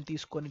వీళ్ళు లోన్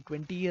తీసుకొని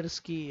 20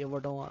 ఇయర్స్కి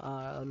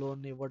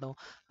లోన్ ఇవ్వడం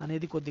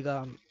అనేది కొద్దిగా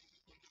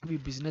ఈ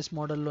బిజినెస్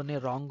మోడల్లోనే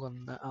రాంగ్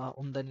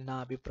ఉందని నా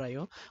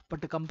అభిప్రాయం.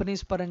 బట్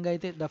కంపెనీస్ పరంగా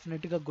అయితే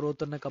డెఫినెట్గా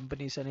గ్రోత్ ఉన్న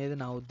కంపెనీస్ అనేది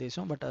నా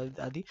ఉద్దేశం.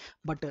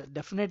 బట్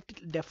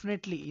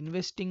డెఫినెట్లీ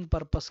ఇన్వెస్టింగ్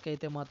పర్పస్కి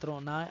అయితే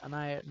మాత్రం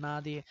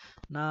నాది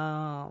నా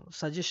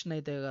సజెషన్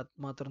అయితే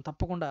మాత్రం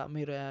తప్పకుండా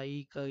మీరు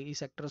ఈ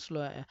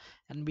సెక్టర్స్లో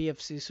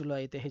ఎన్బిఎఫ్సిస్లో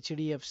అయితే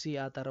హెచ్డిఎఫ్సి,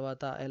 ఆ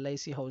తర్వాత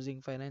ఎల్ఐసి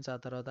హౌసింగ్ ఫైనాన్స్, ఆ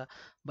తర్వాత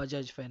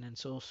Bajaj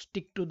finance. So,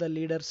 stick to the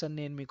leaders అని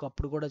నేను మీకు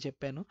అప్పుడు కూడా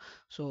చెప్పాను.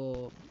 సో,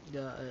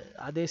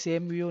 అదే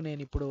సేమ్ వ్యూ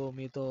నేను ఇప్పుడు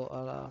మీతో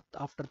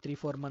ఆఫ్టర్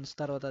 3-4 మంత్స్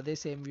తర్వాత అదే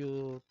సేమ్ వ్యూ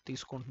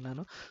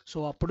తీసుకుంటున్నాను. సో,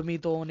 అప్పుడు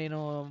మీతో నేను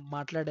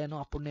మాట్లాడాను.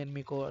 అప్పుడు నేను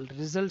మీకు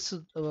రిజల్ట్స్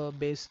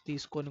బేస్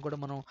తీసుకొని కూడా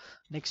మనం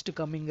నెక్స్ట్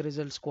కమింగ్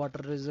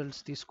క్వార్టర్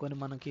రిజల్ట్స్ తీసుకొని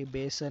మనకి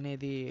బేస్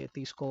అనేది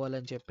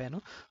తీసుకోవాలని చెప్పాను.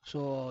 సో,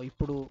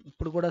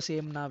 ఇప్పుడు కూడా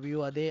సేమ్ నా వ్యూ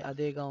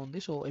అదేగా ఉంది.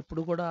 సో,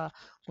 ఇప్పుడు కూడా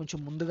కొంచెం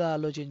ముందుగా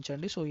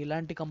ఆలోచించండి. సో,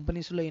 ఇలాంటి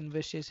కంపెనీస్లో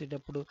ఇన్వెస్ట్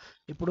చేసేటప్పుడు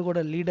ఇప్పుడు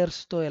కూడా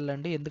లీడర్స్తో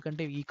వెళ్ళండి.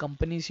 ఎందుకంటే ఈ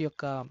కంపెనీస్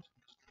యొక్క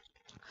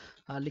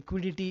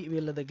లిక్విడిటీ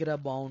వీళ్ళ దగ్గర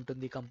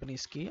బాగుంటుంది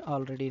కంపెనీస్కి.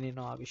 ఆల్రెడీ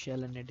నేను ఆ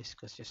విషయాలన్నీ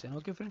డిస్కస్ చేశాను.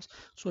 Okay friends.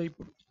 సో,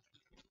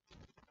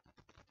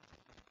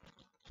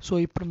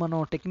 ఇప్పుడు మనం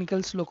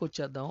టెక్నికల్స్లోకి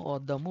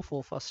వద్దాము.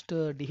 ఫస్ట్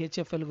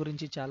డిహెచ్ఎఫ్ఎల్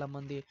గురించి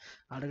చాలామంది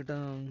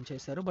అడగటం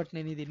చేశారు. బట్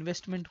నేను ఇది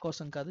ఇన్వెస్ట్మెంట్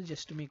కోసం కాదు,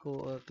 జస్ట్ మీకు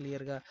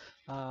క్లియర్గా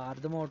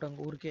అర్థమవటం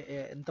ఊరికే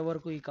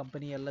ఎంతవరకు ఈ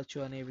కంపెనీ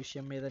వెళ్ళొచ్చు అనే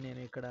విషయం మీద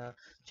నేను ఇక్కడ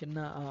చిన్న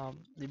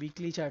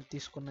వీక్లీ చార్ట్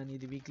తీసుకున్నాను.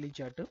 ఇది వీక్లీ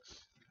చార్ట్.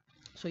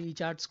 సో, ఈ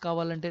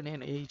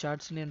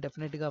చార్ట్స్ నేను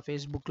డెఫినెట్గా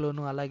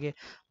ఫేస్బుక్లోను అలాగే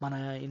మన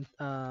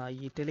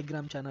ఈ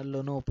టెలిగ్రామ్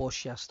ఛానల్లోనూ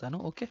పోస్ట్ చేస్తాను.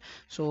 ఓకే.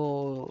 సో,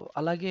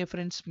 అలాగే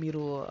ఫ్రెండ్స్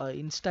మీరు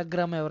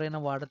ఇన్స్టాగ్రామ్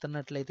ఎవరైనా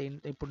వాడుతున్నట్లయితే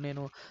ఇప్పుడు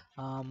నేను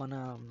మన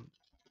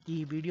ఈ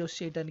వీడియోస్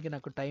చేయడానికి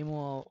నాకు టైము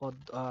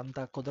అంత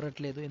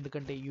కుదరట్లేదు.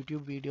 ఎందుకంటే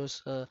యూట్యూబ్ వీడియోస్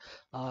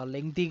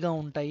లెంగ్తీగా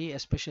ఉంటాయి.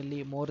 ఎస్పెషల్లీ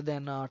మోర్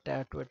దాన్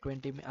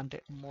 20 అంటే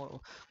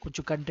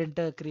కొంచెం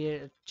కంటెంట్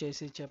క్రియేట్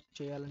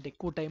చేయాలంటే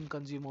ఎక్కువ టైం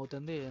కన్జ్యూమ్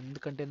అవుతుంది.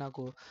 ఎందుకంటే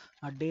నాకు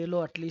ఆ డేలో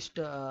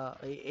అట్లీస్ట్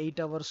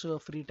 8 అవర్స్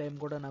ఫ్రీ టైం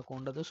కూడా నాకు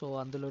ఉండదు. సో,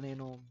 అందులో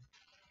నేను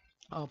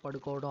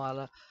పడుకోవడం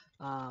అలా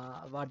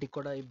వాటికి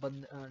కూడా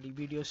ఈ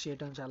వీడియోస్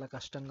చేయడం చాలా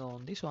కష్టంగా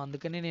ఉంది. సో,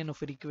 అందుకనే నేను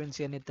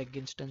ఫ్రీక్వెన్సీ అనేది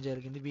తగ్గించడం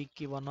జరిగింది.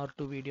 వీక్కి 1 or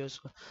 2 వీడియోస్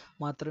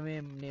మాత్రమే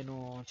నేను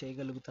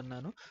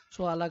చేయగలుగుతున్నాను.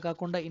 సో, అలా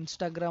కాకుండా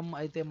ఇన్స్టాగ్రామ్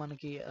అయితే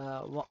మనకి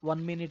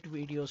 1 minute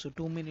videos,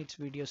 2 minutes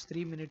videos,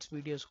 3 minutes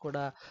videos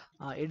కూడా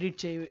ఎడిట్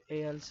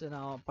చేయాల్సిన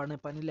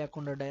పని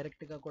లేకుండా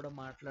డైరెక్ట్గా కూడా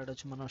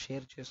మాట్లాడవచ్చు. మనం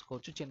షేర్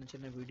చేసుకోవచ్చు చిన్న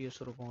చిన్న వీడియోస్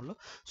రూపంలో.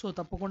 సో,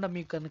 తప్పకుండా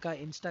మీకు కనుక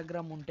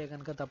ఇన్స్టాగ్రామ్ ఉంటే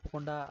కనుక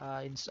తప్పకుండా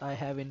ఐ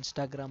హ్యావ్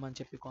ఇన్స్టాగ్రామ్ అని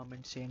చెప్పి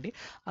కామెంట్స్ చేయండి.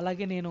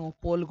 అలాగే నేను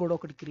పోల్ కూడా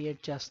ఒకటి క్రియేట్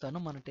చేస్తాను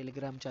మన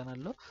టెలిగ్రామ్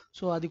ఛానల్లో.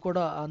 సో,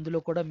 అందులో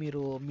కూడా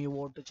మీరు మీ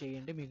ఓటు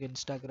చేయండి. మీకు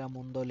ఇన్స్టాగ్రామ్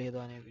ఉందో లేదో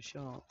అనే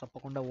విషయం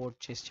తప్పకుండా ఓట్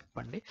చేసి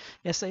చెప్పండి.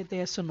 ఎస్ అయితే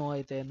ఎస్, నో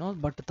అయితే నో.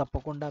 బట్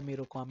తప్పకుండా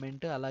మీరు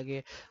కామెంట్ అలాగే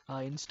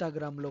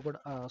ఇన్స్టాగ్రామ్లో కూడా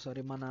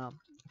మన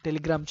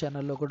టెలిగ్రామ్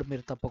ఛానల్లో కూడా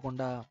మీరు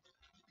తప్పకుండా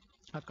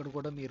అక్కడ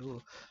కూడా మీరు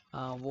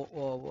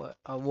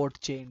ఓట్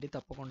చేయండి.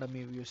 తప్పకుండా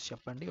మీ వ్యూస్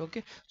చెప్పండి. ఓకే.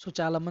 సో,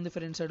 చాలామంది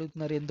ఫ్రెండ్స్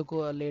అడుగుతున్నారు ఎందుకు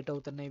లేట్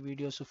అవుతున్నాయి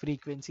వీడియోస్,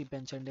 ఫ్రీక్వెన్సీ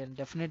పెంచండి అని.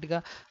 డెఫినెట్గా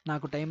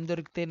నాకు టైం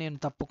దొరికితే నేను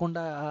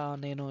తప్పకుండా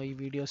నేను ఈ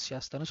వీడియోస్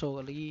చేస్తాను. సో,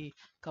 ఈ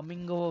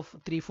కమింగ్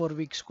 3-4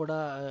 వీక్స్ కూడా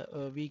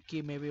వీక్కి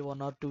మేబీ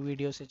 1 or 2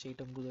 వీడియోసే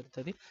చేయటం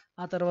కుదురుతుంది.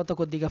 ఆ తర్వాత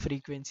కొద్దిగా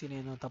ఫ్రీక్వెన్సీ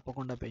నేను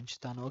తప్పకుండా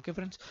పెంచుతాను. Okay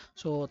friends.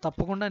 సో,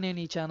 తప్పకుండా నేను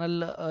ఈ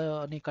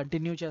ఛానల్ని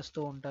కంటిన్యూ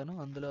చేస్తూ ఉంటాను.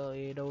 అందులో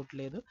ఏ డౌట్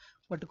లేదు.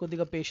 బట్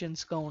కొద్దిగా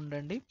పేషెన్స్గా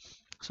ఉండండి.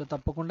 సో,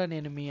 తప్పకుండా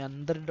నేను మీ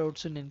అందరి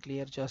డౌట్స్ నేను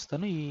క్లియర్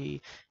చేస్తాను.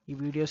 ఈ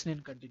వీడియోస్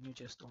నేను కంటిన్యూ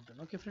చేస్తూ ఉంటాను.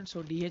 Okay friends.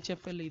 సో,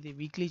 డిహెచ్ఎఫ్ఎల్ ఇది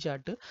వీక్లీ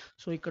చార్ట్.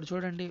 సో, ఇక్కడ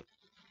చూడండి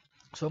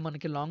సో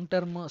మనకి లాంగ్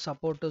టర్మ్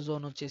సపోర్ట్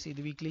జోన్ వచ్చేసి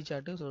ఇది weekly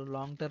chart. So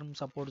long term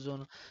support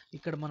zone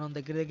ఇక్కడ మనం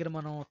దగ్గర దగ్గర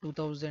మనం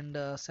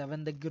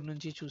 2007 దగ్గర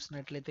నుంచి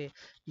చూసినట్లయితే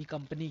ఈ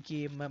కంపెనీకి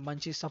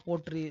మంచి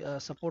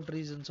సపోర్ట్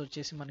రీజన్స్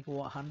వచ్చేసి మనకి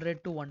 100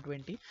 to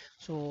 120.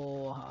 సో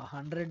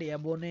 100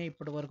 అబోనే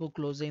ఇప్పటి వరకు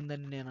క్లోజ్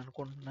అయిందని నేను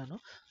అనుకుంటున్నాను.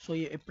 సో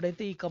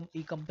ఎప్పుడైతే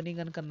ఈ కంపెనీ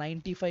కనుక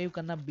 95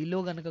 కన్నా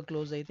బిలో కనుక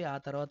క్లోజ్ అయితే ఆ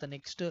తర్వాత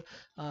నెక్స్ట్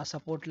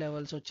సపోర్ట్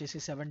లెవెల్స్ వచ్చేసి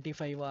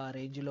 75 ఆ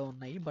రేంజ్లో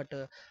ఉన్నాయి. బట్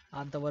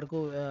అంతవరకు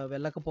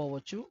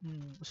వెళ్ళకపోవచ్చు.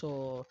 సో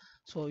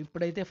సో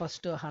ఇప్పుడైతే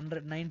ఫస్ట్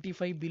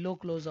 95 బిలో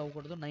క్లోజ్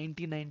అవ్వకూడదు.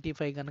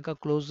 95 కనుక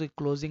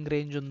క్లోజింగ్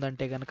రేంజ్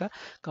ఉందంటే కనుక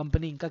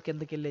కంపెనీ ఇంకా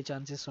కిందకి వెళ్ళే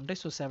ఛాన్సెస్ ఉంటాయి.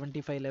 సో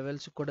 75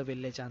 లెవెల్స్ కూడా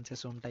వెళ్ళే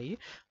ఛాన్సెస్ ఉంటాయి.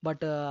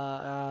 బట్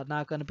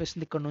నాకు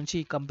అనిపిస్తుంది ఇక్కడ నుంచి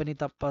ఈ కంపెనీ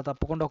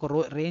తప్పకుండా ఒక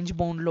రేంజ్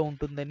బౌండ్లో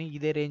ఉంటుందని.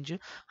 ఇదే రేంజ్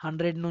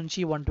 100 నుంచి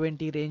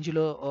 120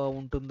 రేంజ్లో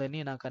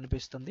ఉంటుందని నాకు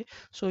అనిపిస్తుంది.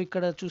 సో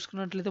ఇక్కడ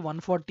చూసుకున్నట్లయితే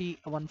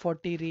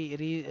 140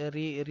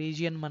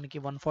 రీజియన్ మనకి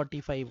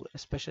 145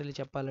 ఎస్పెషల్లీ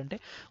చెప్పాలంటే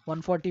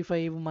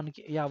 145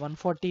 మనకి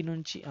 140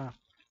 నుంచి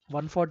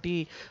 140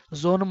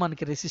 జోన్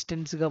మనకి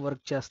రెసిస్టెన్స్గా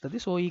వర్క్ చేస్తుంది.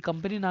 సో ఈ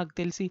కంపెనీ నాకు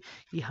తెలిసి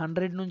ఈ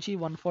 100 నుంచి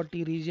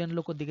 140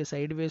 రీజియన్లో కొద్దిగా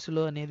సైడ్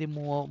వేస్లో అనేది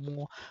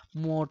మూవ్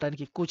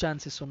అవడానికి ఎక్కువ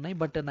ఛాన్సెస్ ఉన్నాయి.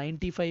 బట్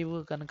 95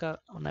 కనుక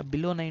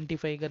బిలో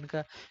 95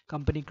 కనుక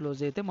కంపెనీ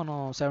క్లోజ్ అయితే మనం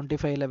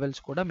 75 లెవెల్స్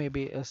కూడా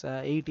మేబీ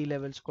 80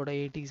 లెవెల్స్ కూడా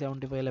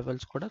 75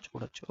 లెవెల్స్ కూడా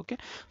చూడొచ్చు. ఓకే,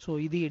 సో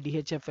ఇది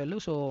డిహెచ్ఎఫ్ఎల్.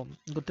 సో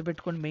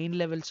గుర్తుపెట్టుకోండి మెయిన్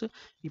లెవెల్స్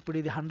ఇప్పుడు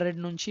ఇది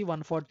 100 నుంచి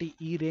 140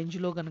 ఈ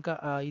రేంజ్లో కనుక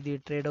ఇది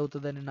ట్రేడ్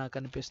అవుతుందని నాకు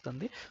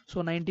అనిపిస్తుంది. సో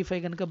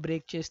 95 కనుక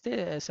బ్రేక్ చేస్తే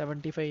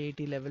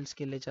 75-80 లెవెల్స్కి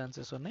వెళ్ళే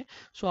ఛాన్సెస్ ఉన్నాయి.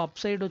 సో అప్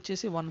సైడ్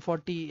వచ్చేసి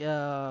 140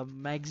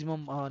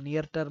 మ్యాక్సిమం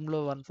నియర్ టర్మ్లో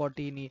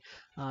 140ని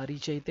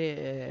రీచ్ అయితే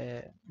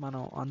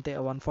మనం అంతే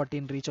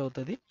 140ని రీచ్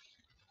అవుతుంది.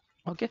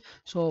 ఓకే,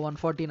 సో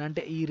 114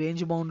 అంటే ఈ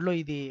రేంజ్ బౌండ్లో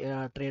ఇది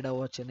ట్రేడ్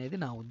అవ్వచ్చు అనేది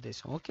నా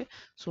ఉద్దేశం. ఓకే,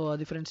 సో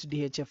అది ఫ్రెండ్స్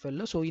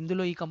డిహెచ్ఎఫ్ఎల్లో. సో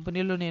ఇందులో ఈ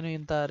కంపెనీలో నేను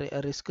ఇంత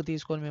రిస్క్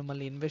తీసుకొని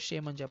మిమ్మల్ని ఇన్వెస్ట్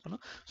చేయమని చెప్పను.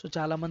 సో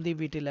చాలామంది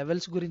వీటి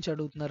లెవెల్స్ గురించి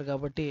అడుగుతున్నారు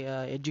కాబట్టి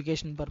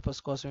ఎడ్యుకేషన్ పర్పస్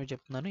కోసమే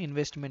చెప్తున్నాను,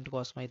 ఇన్వెస్ట్మెంట్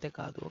కోసం అయితే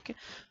కాదు. ఓకే,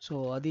 సో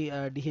అది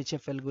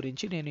డిహెచ్ఎఫ్ఎల్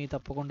గురించి. నేను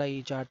తప్పకుండా ఈ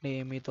చార్ట్ని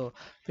మీతో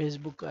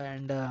ఫేస్బుక్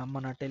అండ్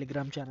మన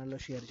టెలిగ్రామ్ ఛానల్లో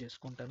షేర్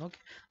చేసుకుంటాను. ఓకే,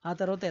 ఆ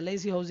తర్వాత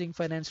ఎల్ఐసి హౌసింగ్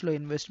ఫైనాన్స్లో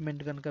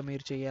ఇన్వెస్ట్మెంట్ కనుక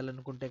మీరు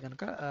చేయాలనుకుంటే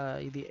కనుక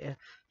ఇది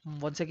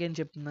వన్స్ అగైన్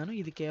చెప్తున్నాను,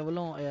 ఇది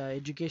కేవలం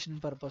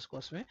ఎడ్యుకేషన్ పర్పస్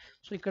కోసమే.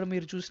 సో ఇక్కడ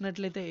మీరు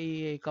చూసినట్లయితే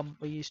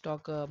ఈ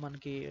స్టాక్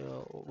మనకి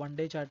 1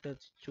 డే చార్ట్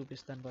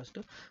చూపిస్తాను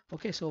ఫస్ట్.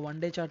 ఓకే, సో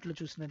 1 డే చార్ట్లో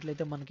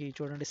చూసినట్లయితే మనకి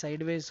చూడండి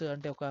సైడ్ వేస్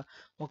అంటే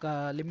ఒక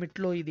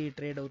లిమిట్లో ఇది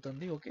ట్రేడ్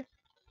అవుతుంది. ఓకే,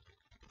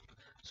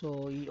 సో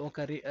ఈ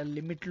ఒక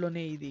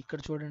లిమిట్లోనే ఇది ఇక్కడ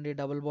చూడండి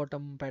డబుల్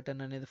బాటమ్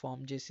ప్యాటర్న్ అనేది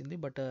ఫామ్ చేసింది.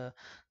 బట్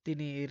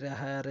దీని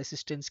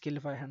రెసిస్టెన్స్ స్కిల్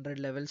 500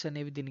 లెవెల్స్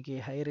అనేవి దీనికి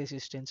హై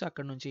రెసిస్టెన్స్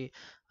అక్కడ నుంచి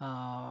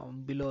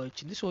బిలో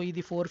వచ్చింది. సో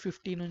ఇది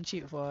 450 నుంచి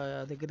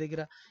దగ్గర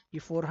దగ్గర ఈ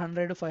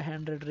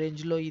 400-500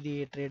 రేంజ్లో ఇది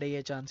ట్రేడ్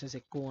అయ్యే ఛాన్సెస్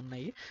ఎక్కువ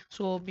ఉన్నాయి.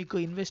 సో మీకు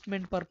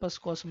ఇన్వెస్ట్మెంట్ పర్పస్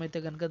కోసం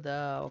అయితే కనుక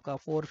ఒక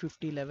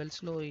 450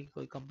 లెవెల్స్లో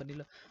ఈ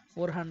కంపెనీలో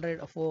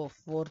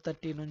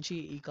 430 నుంచి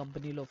ఈ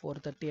కంపెనీలో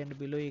 430 అండ్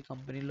బిలో ఈ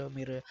కంపెనీలో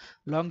మీరు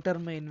లాంగ్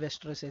టర్మ్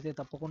ఇన్వెస్టర్స్ అయితే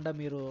తప్పకుండా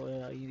మీరు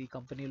ఈ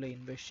కంపెనీలో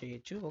ఇన్వెస్ట్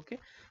చేయొచ్చు. ఓకే,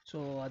 సో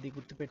అది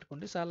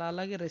గుర్తుపెట్టుకోండి. సో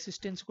అలాగే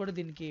రెసిస్టెన్స్ కూడా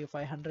దీనికి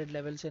 500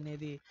 లెవెల్స్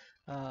అనేది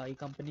ఈ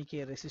కంపెనీకి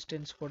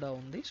రెసిస్టెన్స్ కూడా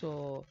ఉంది. సో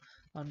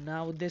నా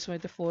ఉద్దేశం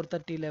అయితే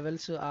 430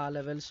 లెవెల్స్ ఆ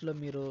లెవెల్స్లో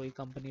మీరు ఈ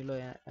కంపెనీలో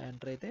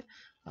ఎంటర్ అయితే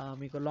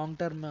మీకు లాంగ్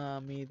టర్మ్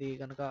మీది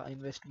కనుక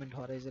ఇన్వెస్ట్మెంట్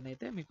హొరైజన్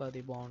అయితే మీకు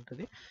అది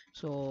బాగుంటుంది.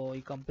 సో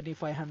ఈ కంపెనీ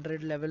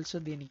 500 లెవెల్స్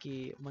దీనికి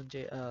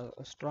మంచి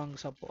స్ట్రాంగ్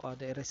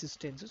అదే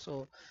రెసిస్టెన్స్. సో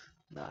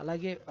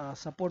అలాగే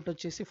సపోర్ట్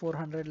వచ్చేసి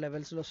 400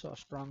 లెవెల్స్లో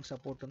స్ట్రాంగ్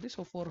సపోర్ట్ ఉంది.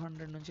 సో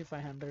 400 నుంచి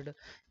 500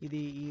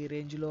 ఇది ఈ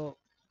రేంజ్లో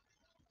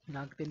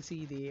నాకు తెలిసి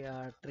ఇది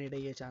ట్రేడ్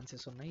అయ్యే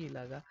ఛాన్సెస్ ఉన్నాయి.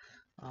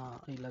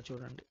 ఇలా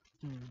చూడండి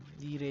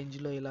ఈ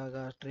రేంజ్లో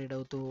ఇలాగా ట్రేడ్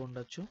అవుతూ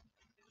ఉండొచ్చు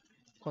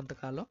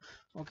కొంతకాలం.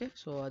 ఓకే,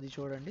 సో అది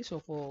చూడండి. సో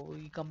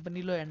ఈ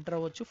కంపెనీలో ఎంటర్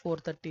అవ్వచ్చు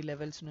 430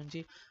 లెవెల్స్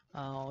నుంచి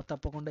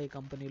తప్పకుండా ఈ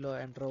కంపెనీలో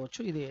ఎంటర్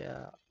అవ్వచ్చు. ఇది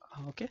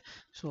ఓకే,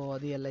 సో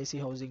అది ఎల్ఐసి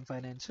హౌసింగ్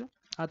ఫైనాన్స్.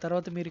 ఆ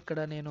తర్వాత మీరు ఇక్కడ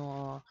నేను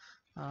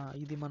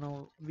ఇది మనం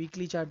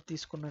వీక్లీ చార్ట్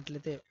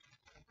తీసుకున్నట్లయితే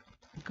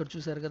ఇక్కడ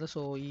చూసారు కదా.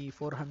 సో ఈ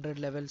 400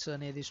 లెవెల్స్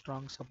అనేది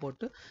స్ట్రాంగ్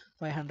సపోర్ట్,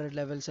 500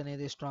 లెవెల్స్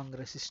అనేది స్ట్రాంగ్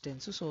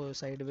రెసిస్టెన్స్. సో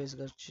సైడ్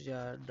వేస్గా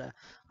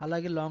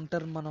అలాగే లాంగ్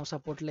టర్మ్ మనం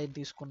సపోర్ట్ లైన్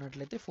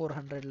తీసుకున్నట్లయితే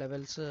 400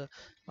 లెవెల్స్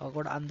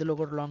కూడా అందులో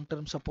కూడా లాంగ్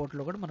టర్మ్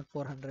సపోర్ట్లో కూడా మనకు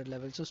 400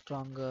 లెవెల్స్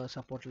స్ట్రాంగ్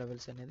సపోర్ట్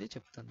లెవెల్స్ అనేది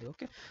చెప్తుంది.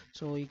 ఓకే,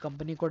 సో ఈ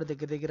కంపెనీ కూడా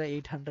దగ్గర దగ్గర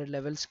 800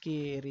 లెవెల్స్కి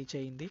రీచ్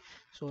అయ్యింది.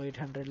 సో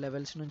 800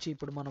 లెవెల్స్ నుంచి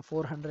ఇప్పుడు మనం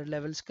 400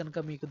 లెవెల్స్ కనుక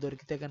మీకు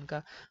దొరికితే కనుక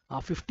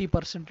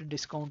 50%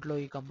 డిస్కౌంట్లో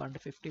ఈ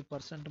అంటే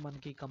 50%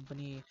 మనకి ఈ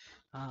కంపెనీ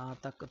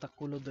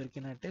తక్కువలో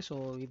దొరికినట్టే. సో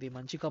ఇది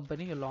మంచి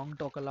కంపెనీ.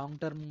 ఒక లాంగ్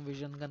టర్మ్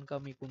విజన్ కనుక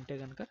మీకు ఉంటే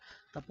కనుక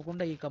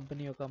తప్పకుండా ఈ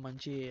కంపెనీ ఒక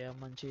మంచి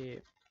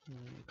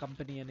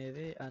కంపెనీ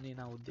అనేది అని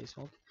నా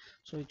ఉద్దేశం.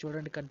 సో ఇది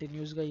చూడండి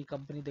కంటిన్యూస్గా ఈ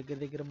కంపెనీ దగ్గర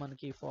దగ్గర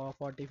మనకి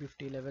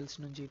 40-50 లెవెల్స్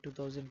నుంచి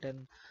 2010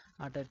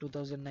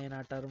 2009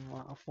 ఆ టర్మ్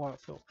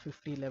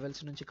 50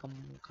 లెవెల్స్ నుంచి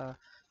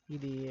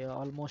ఇది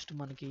ఆల్మోస్ట్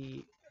మనకి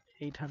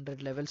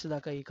 800 లెవెల్స్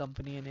దాకా ఈ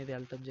కంపెనీ అనేది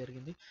వెళ్ళటం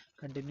జరిగింది.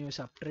 కంటిన్యూస్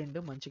అప్ ట్రెండ్,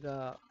 మంచిగా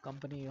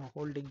కంపెనీ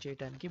హోల్డింగ్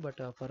చేయడానికి.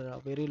 But for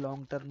very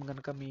long term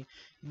కనుక మీ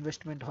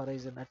ఇన్వెస్ట్మెంట్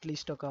హొరైజన్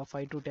అట్లీస్ట్ ఒక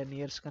 5 to 10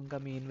 years కనుక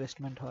మీ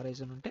ఇన్వెస్ట్మెంట్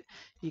హొరైజన్ ఉంటే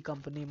ఈ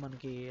కంపెనీ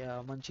మనకి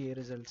మంచి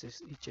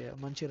రిజల్ట్స్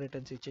మంచి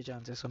రిటర్న్స్ ఇచ్చే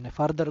ఛాన్సెస్ ఉన్నాయి.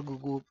 ఫర్దర్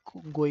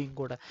గోయింగ్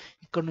కూడా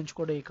ఇక్కడ నుంచి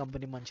కూడా ఈ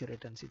కంపెనీ మంచి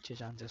రిటర్న్స్ ఇచ్చే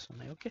ఛాన్సెస్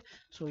ఉన్నాయి. ఓకే,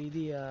 సో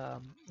ఇది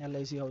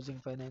ఎల్ఐసి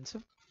హౌసింగ్ ఫైనాన్స్.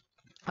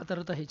 ఆ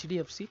తర్వాత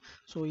హెచ్డిఎఫ్సి.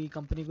 సో ఈ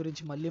కంపెనీ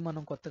గురించి మళ్ళీ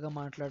మనం కొత్తగా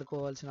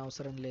మాట్లాడుకోవాల్సిన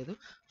అవసరం లేదు.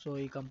 సో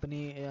ఈ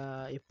కంపెనీ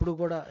ఎప్పుడు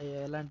కూడా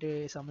ఎలాంటి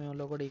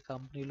సమయంలో కూడా ఈ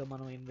కంపెనీలో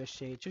మనం ఇన్వెస్ట్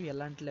చేయొచ్చు,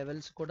 ఎలాంటి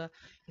లెవెల్స్ కూడా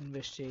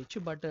ఇన్వెస్ట్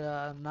చేయొచ్చు. బట్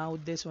నా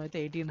ఉద్దేశం అయితే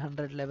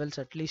 1800 లెవెల్స్,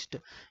 అట్లీస్ట్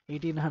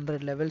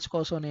 1800 లెవెల్స్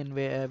కోసం నేను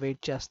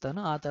వెయిట్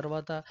చేస్తాను. ఆ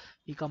తర్వాత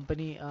ఈ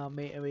కంపెనీ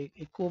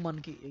ఎక్కువ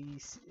మనకి ఈ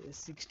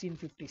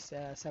 1650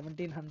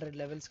 1700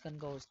 లెవెల్స్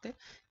కనుక వస్తే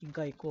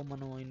ఇంకా ఎక్కువ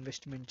మనం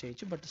ఇన్వెస్ట్మెంట్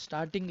చేయొచ్చు. బట్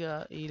స్టార్టింగ్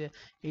ఈ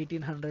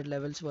 1800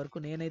 లెవెల్స్ వరకు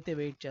నేనైతే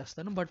వెయిట్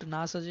చేస్తాను. బట్ నా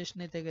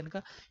సజెషన్ అయితే కనుక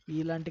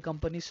ఇలాంటి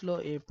కంపెనీస్లో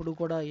ఎప్పుడు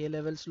కూడా ఏ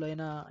లెవెల్స్లో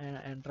అయినా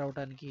ఎంటర్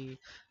అవడానికి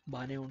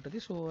బాగానే ఉంటుంది.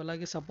 సో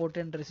అలాగే support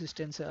and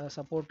resistance,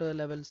 support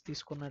levels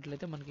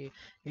తీసుకున్నట్లయితే మనకి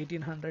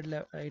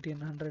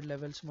 1800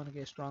 లెవెల్స్ మనకి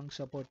స్ట్రాంగ్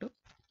సపోర్ట్.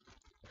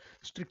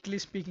 స్ట్రిక్ట్లీ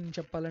స్పీకింగ్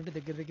చెప్పాలంటే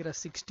దగ్గర దగ్గర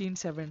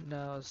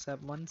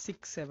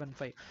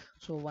 1675.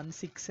 సో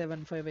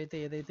 1675 అయితే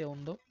ఏదైతే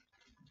ఉందో,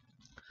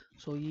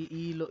 సో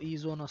ఈ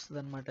జోన్ వస్తుంది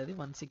అనమాట, అది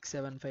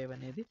 1675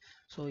 అనేది.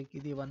 సో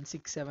ఇది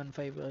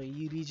 1675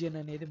 ఈ రీజియన్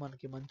అనేది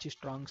మనకి మంచి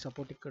స్ట్రాంగ్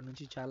సపోర్ట్. ఇక్కడ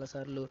నుంచి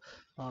చాలాసార్లు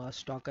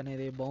స్టాక్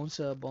అనేది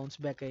బౌన్స్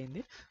బ్యాక్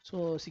అయింది. సో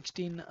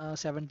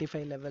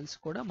 1675 లెవెల్స్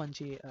కూడా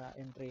మంచి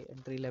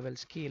ఎంట్రీ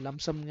లెవెల్స్కి,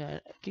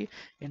 లంసమ్కి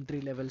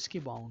ఎంట్రీ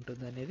లెవెల్స్కి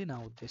బాగుంటుంది అనేది నా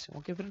ఉద్దేశం.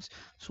 ఓకే ఫ్రెండ్స్,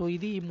 సో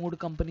ఇది ఈ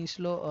 3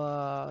 కంపెనీస్లో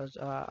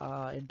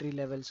ఎంట్రీ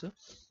లెవెల్స్.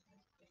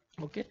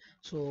 ఓకే,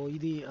 సో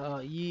ఇది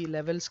ఈ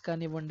లెవెల్స్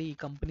కానివ్వండి, ఈ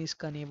కంపెనీస్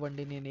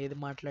కానివ్వండి, నేను ఏది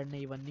మాట్లాడినా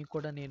ఇవన్నీ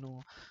కూడా నేను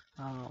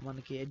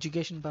మనకి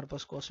ఎడ్యుకేషన్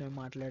పర్పస్ కోసమే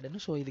మాట్లాడాను.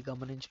 సో ఇది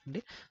గమనించండి.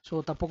 సో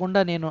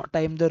తప్పకుండా నేను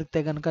టైం దొరికితే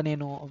కనుక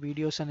నేను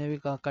వీడియోస్ అనేవి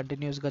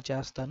కంటిన్యూస్గా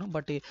చేస్తాను.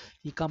 బట్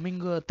ఈ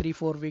కమింగ్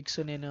 3-4 వీక్స్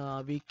నేను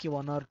వీక్కి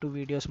 1 or 2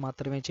 వీడియోస్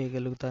మాత్రమే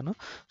చేయగలుగుతాను.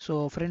 So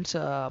friends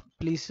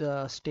please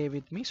stay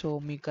with me. So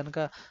మీకు కనుక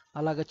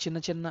అలాగ చిన్న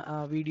చిన్న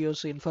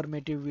వీడియోస్,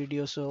 ఇన్ఫర్మేటివ్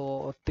వీడియోస్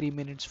 3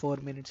 minutes 4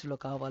 minutesలో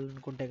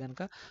కావాలనుకుంటే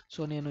కనుక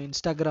సో నేను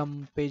ఇన్స్టాగ్రామ్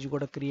పేజ్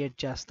కూడా క్రియేట్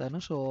చేస్తాను.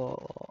 సో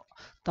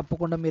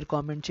తప్పకుండా మీరు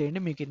కామెంట్ చేయండి,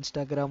 మీకు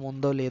ఇన్స్టాగ్రామ్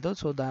ఉందో లేదో.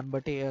 సో దాన్ని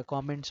బట్టి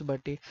కామెంట్స్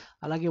బట్టి,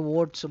 అలాగే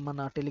ఓట్స్, మన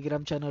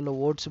టెలిగ్రామ్ ఛానల్లో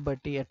ఓట్స్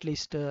బట్టి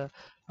అట్లీస్ట్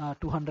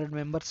 200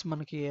 మెంబర్స్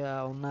మనకి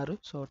ఉన్నారు.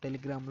 సో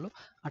టెలిగ్రామ్లో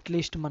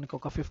అట్లీస్ట్ మనకి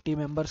ఒక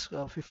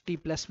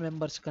 50+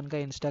 మెంబర్స్ కనుక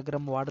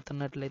ఇన్స్టాగ్రామ్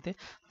వాడుతున్నట్లయితే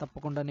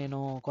తప్పకుండా నేను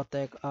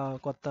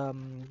కొత్త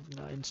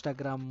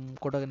ఇన్స్టాగ్రామ్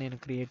కూడా నేను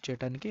క్రియేట్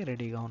చేయడానికి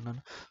రెడీగా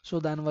ఉన్నాను. సో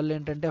దానివల్ల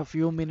ఏంటంటే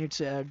ఫ్యూ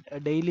మినిట్స్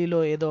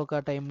డైలీలో ఏదో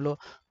ఒక టైంలో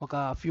ఒక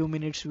ఫ్యూ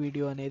మినిట్స్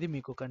వీడియో అనేది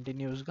మీకు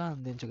కంటిన్యూస్గా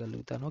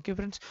అందించగలుగుతాను. ఓకే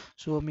ఫ్రెండ్స్,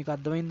 సో మీకు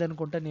అర్థమైంది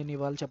అనుకుంటా నేను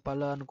ఇవాళ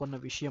చెప్పాలనుకున్న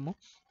విషయము.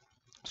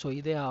 సో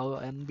ఇదే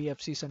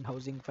NBFCs and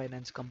housing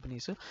finance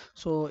companies.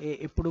 So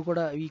ఎప్పుడు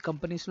కూడా ఈ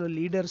కంపెనీస్లో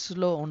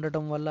లీడర్స్లో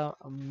ఉండటం వల్ల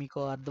మీకు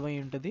అర్థమై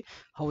ఉంటుంది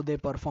హౌ దే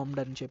పర్ఫార్మ్డ్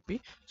అని చెప్పి.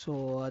 సో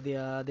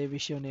అదే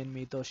విషయం నేను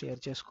మీతో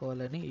షేర్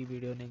చేసుకోవాలని ఈ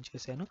వీడియో నేను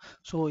చేశాను.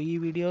 సో ఈ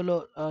వీడియోలో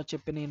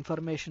చెప్పిన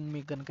ఇన్ఫర్మేషన్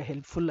మీకు కనుక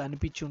హెల్ప్ఫుల్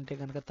అనిపించి ఉంటే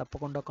కనుక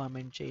తప్పకుండా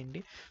కామెంట్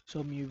చేయండి. సో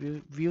మీ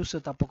వ్యూస్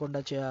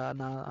తప్పకుండా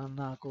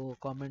నాకు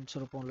కామెంట్స్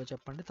రూపంలో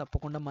చెప్పండి.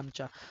 తప్పకుండా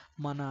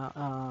మన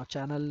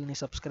ఛానల్ని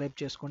సబ్స్క్రైబ్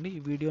చేసుకోండి, ఈ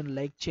వీడియోని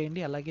లైక్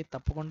చేయండి, అలాగే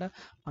తప్పకుండా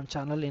మన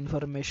ఛానల్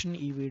ఇన్ఫర్మేషన్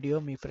ఈ వీడియో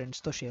మీ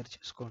ఫ్రెండ్స్తో షేర్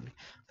చేసుకోండి.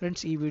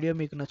 ఫ్రెండ్స్ ఈ వీడియో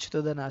మీకు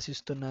నచ్చుతుందని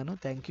ఆశిస్తున్నాను.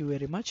 Thank you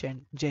very much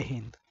and జై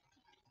హింద్.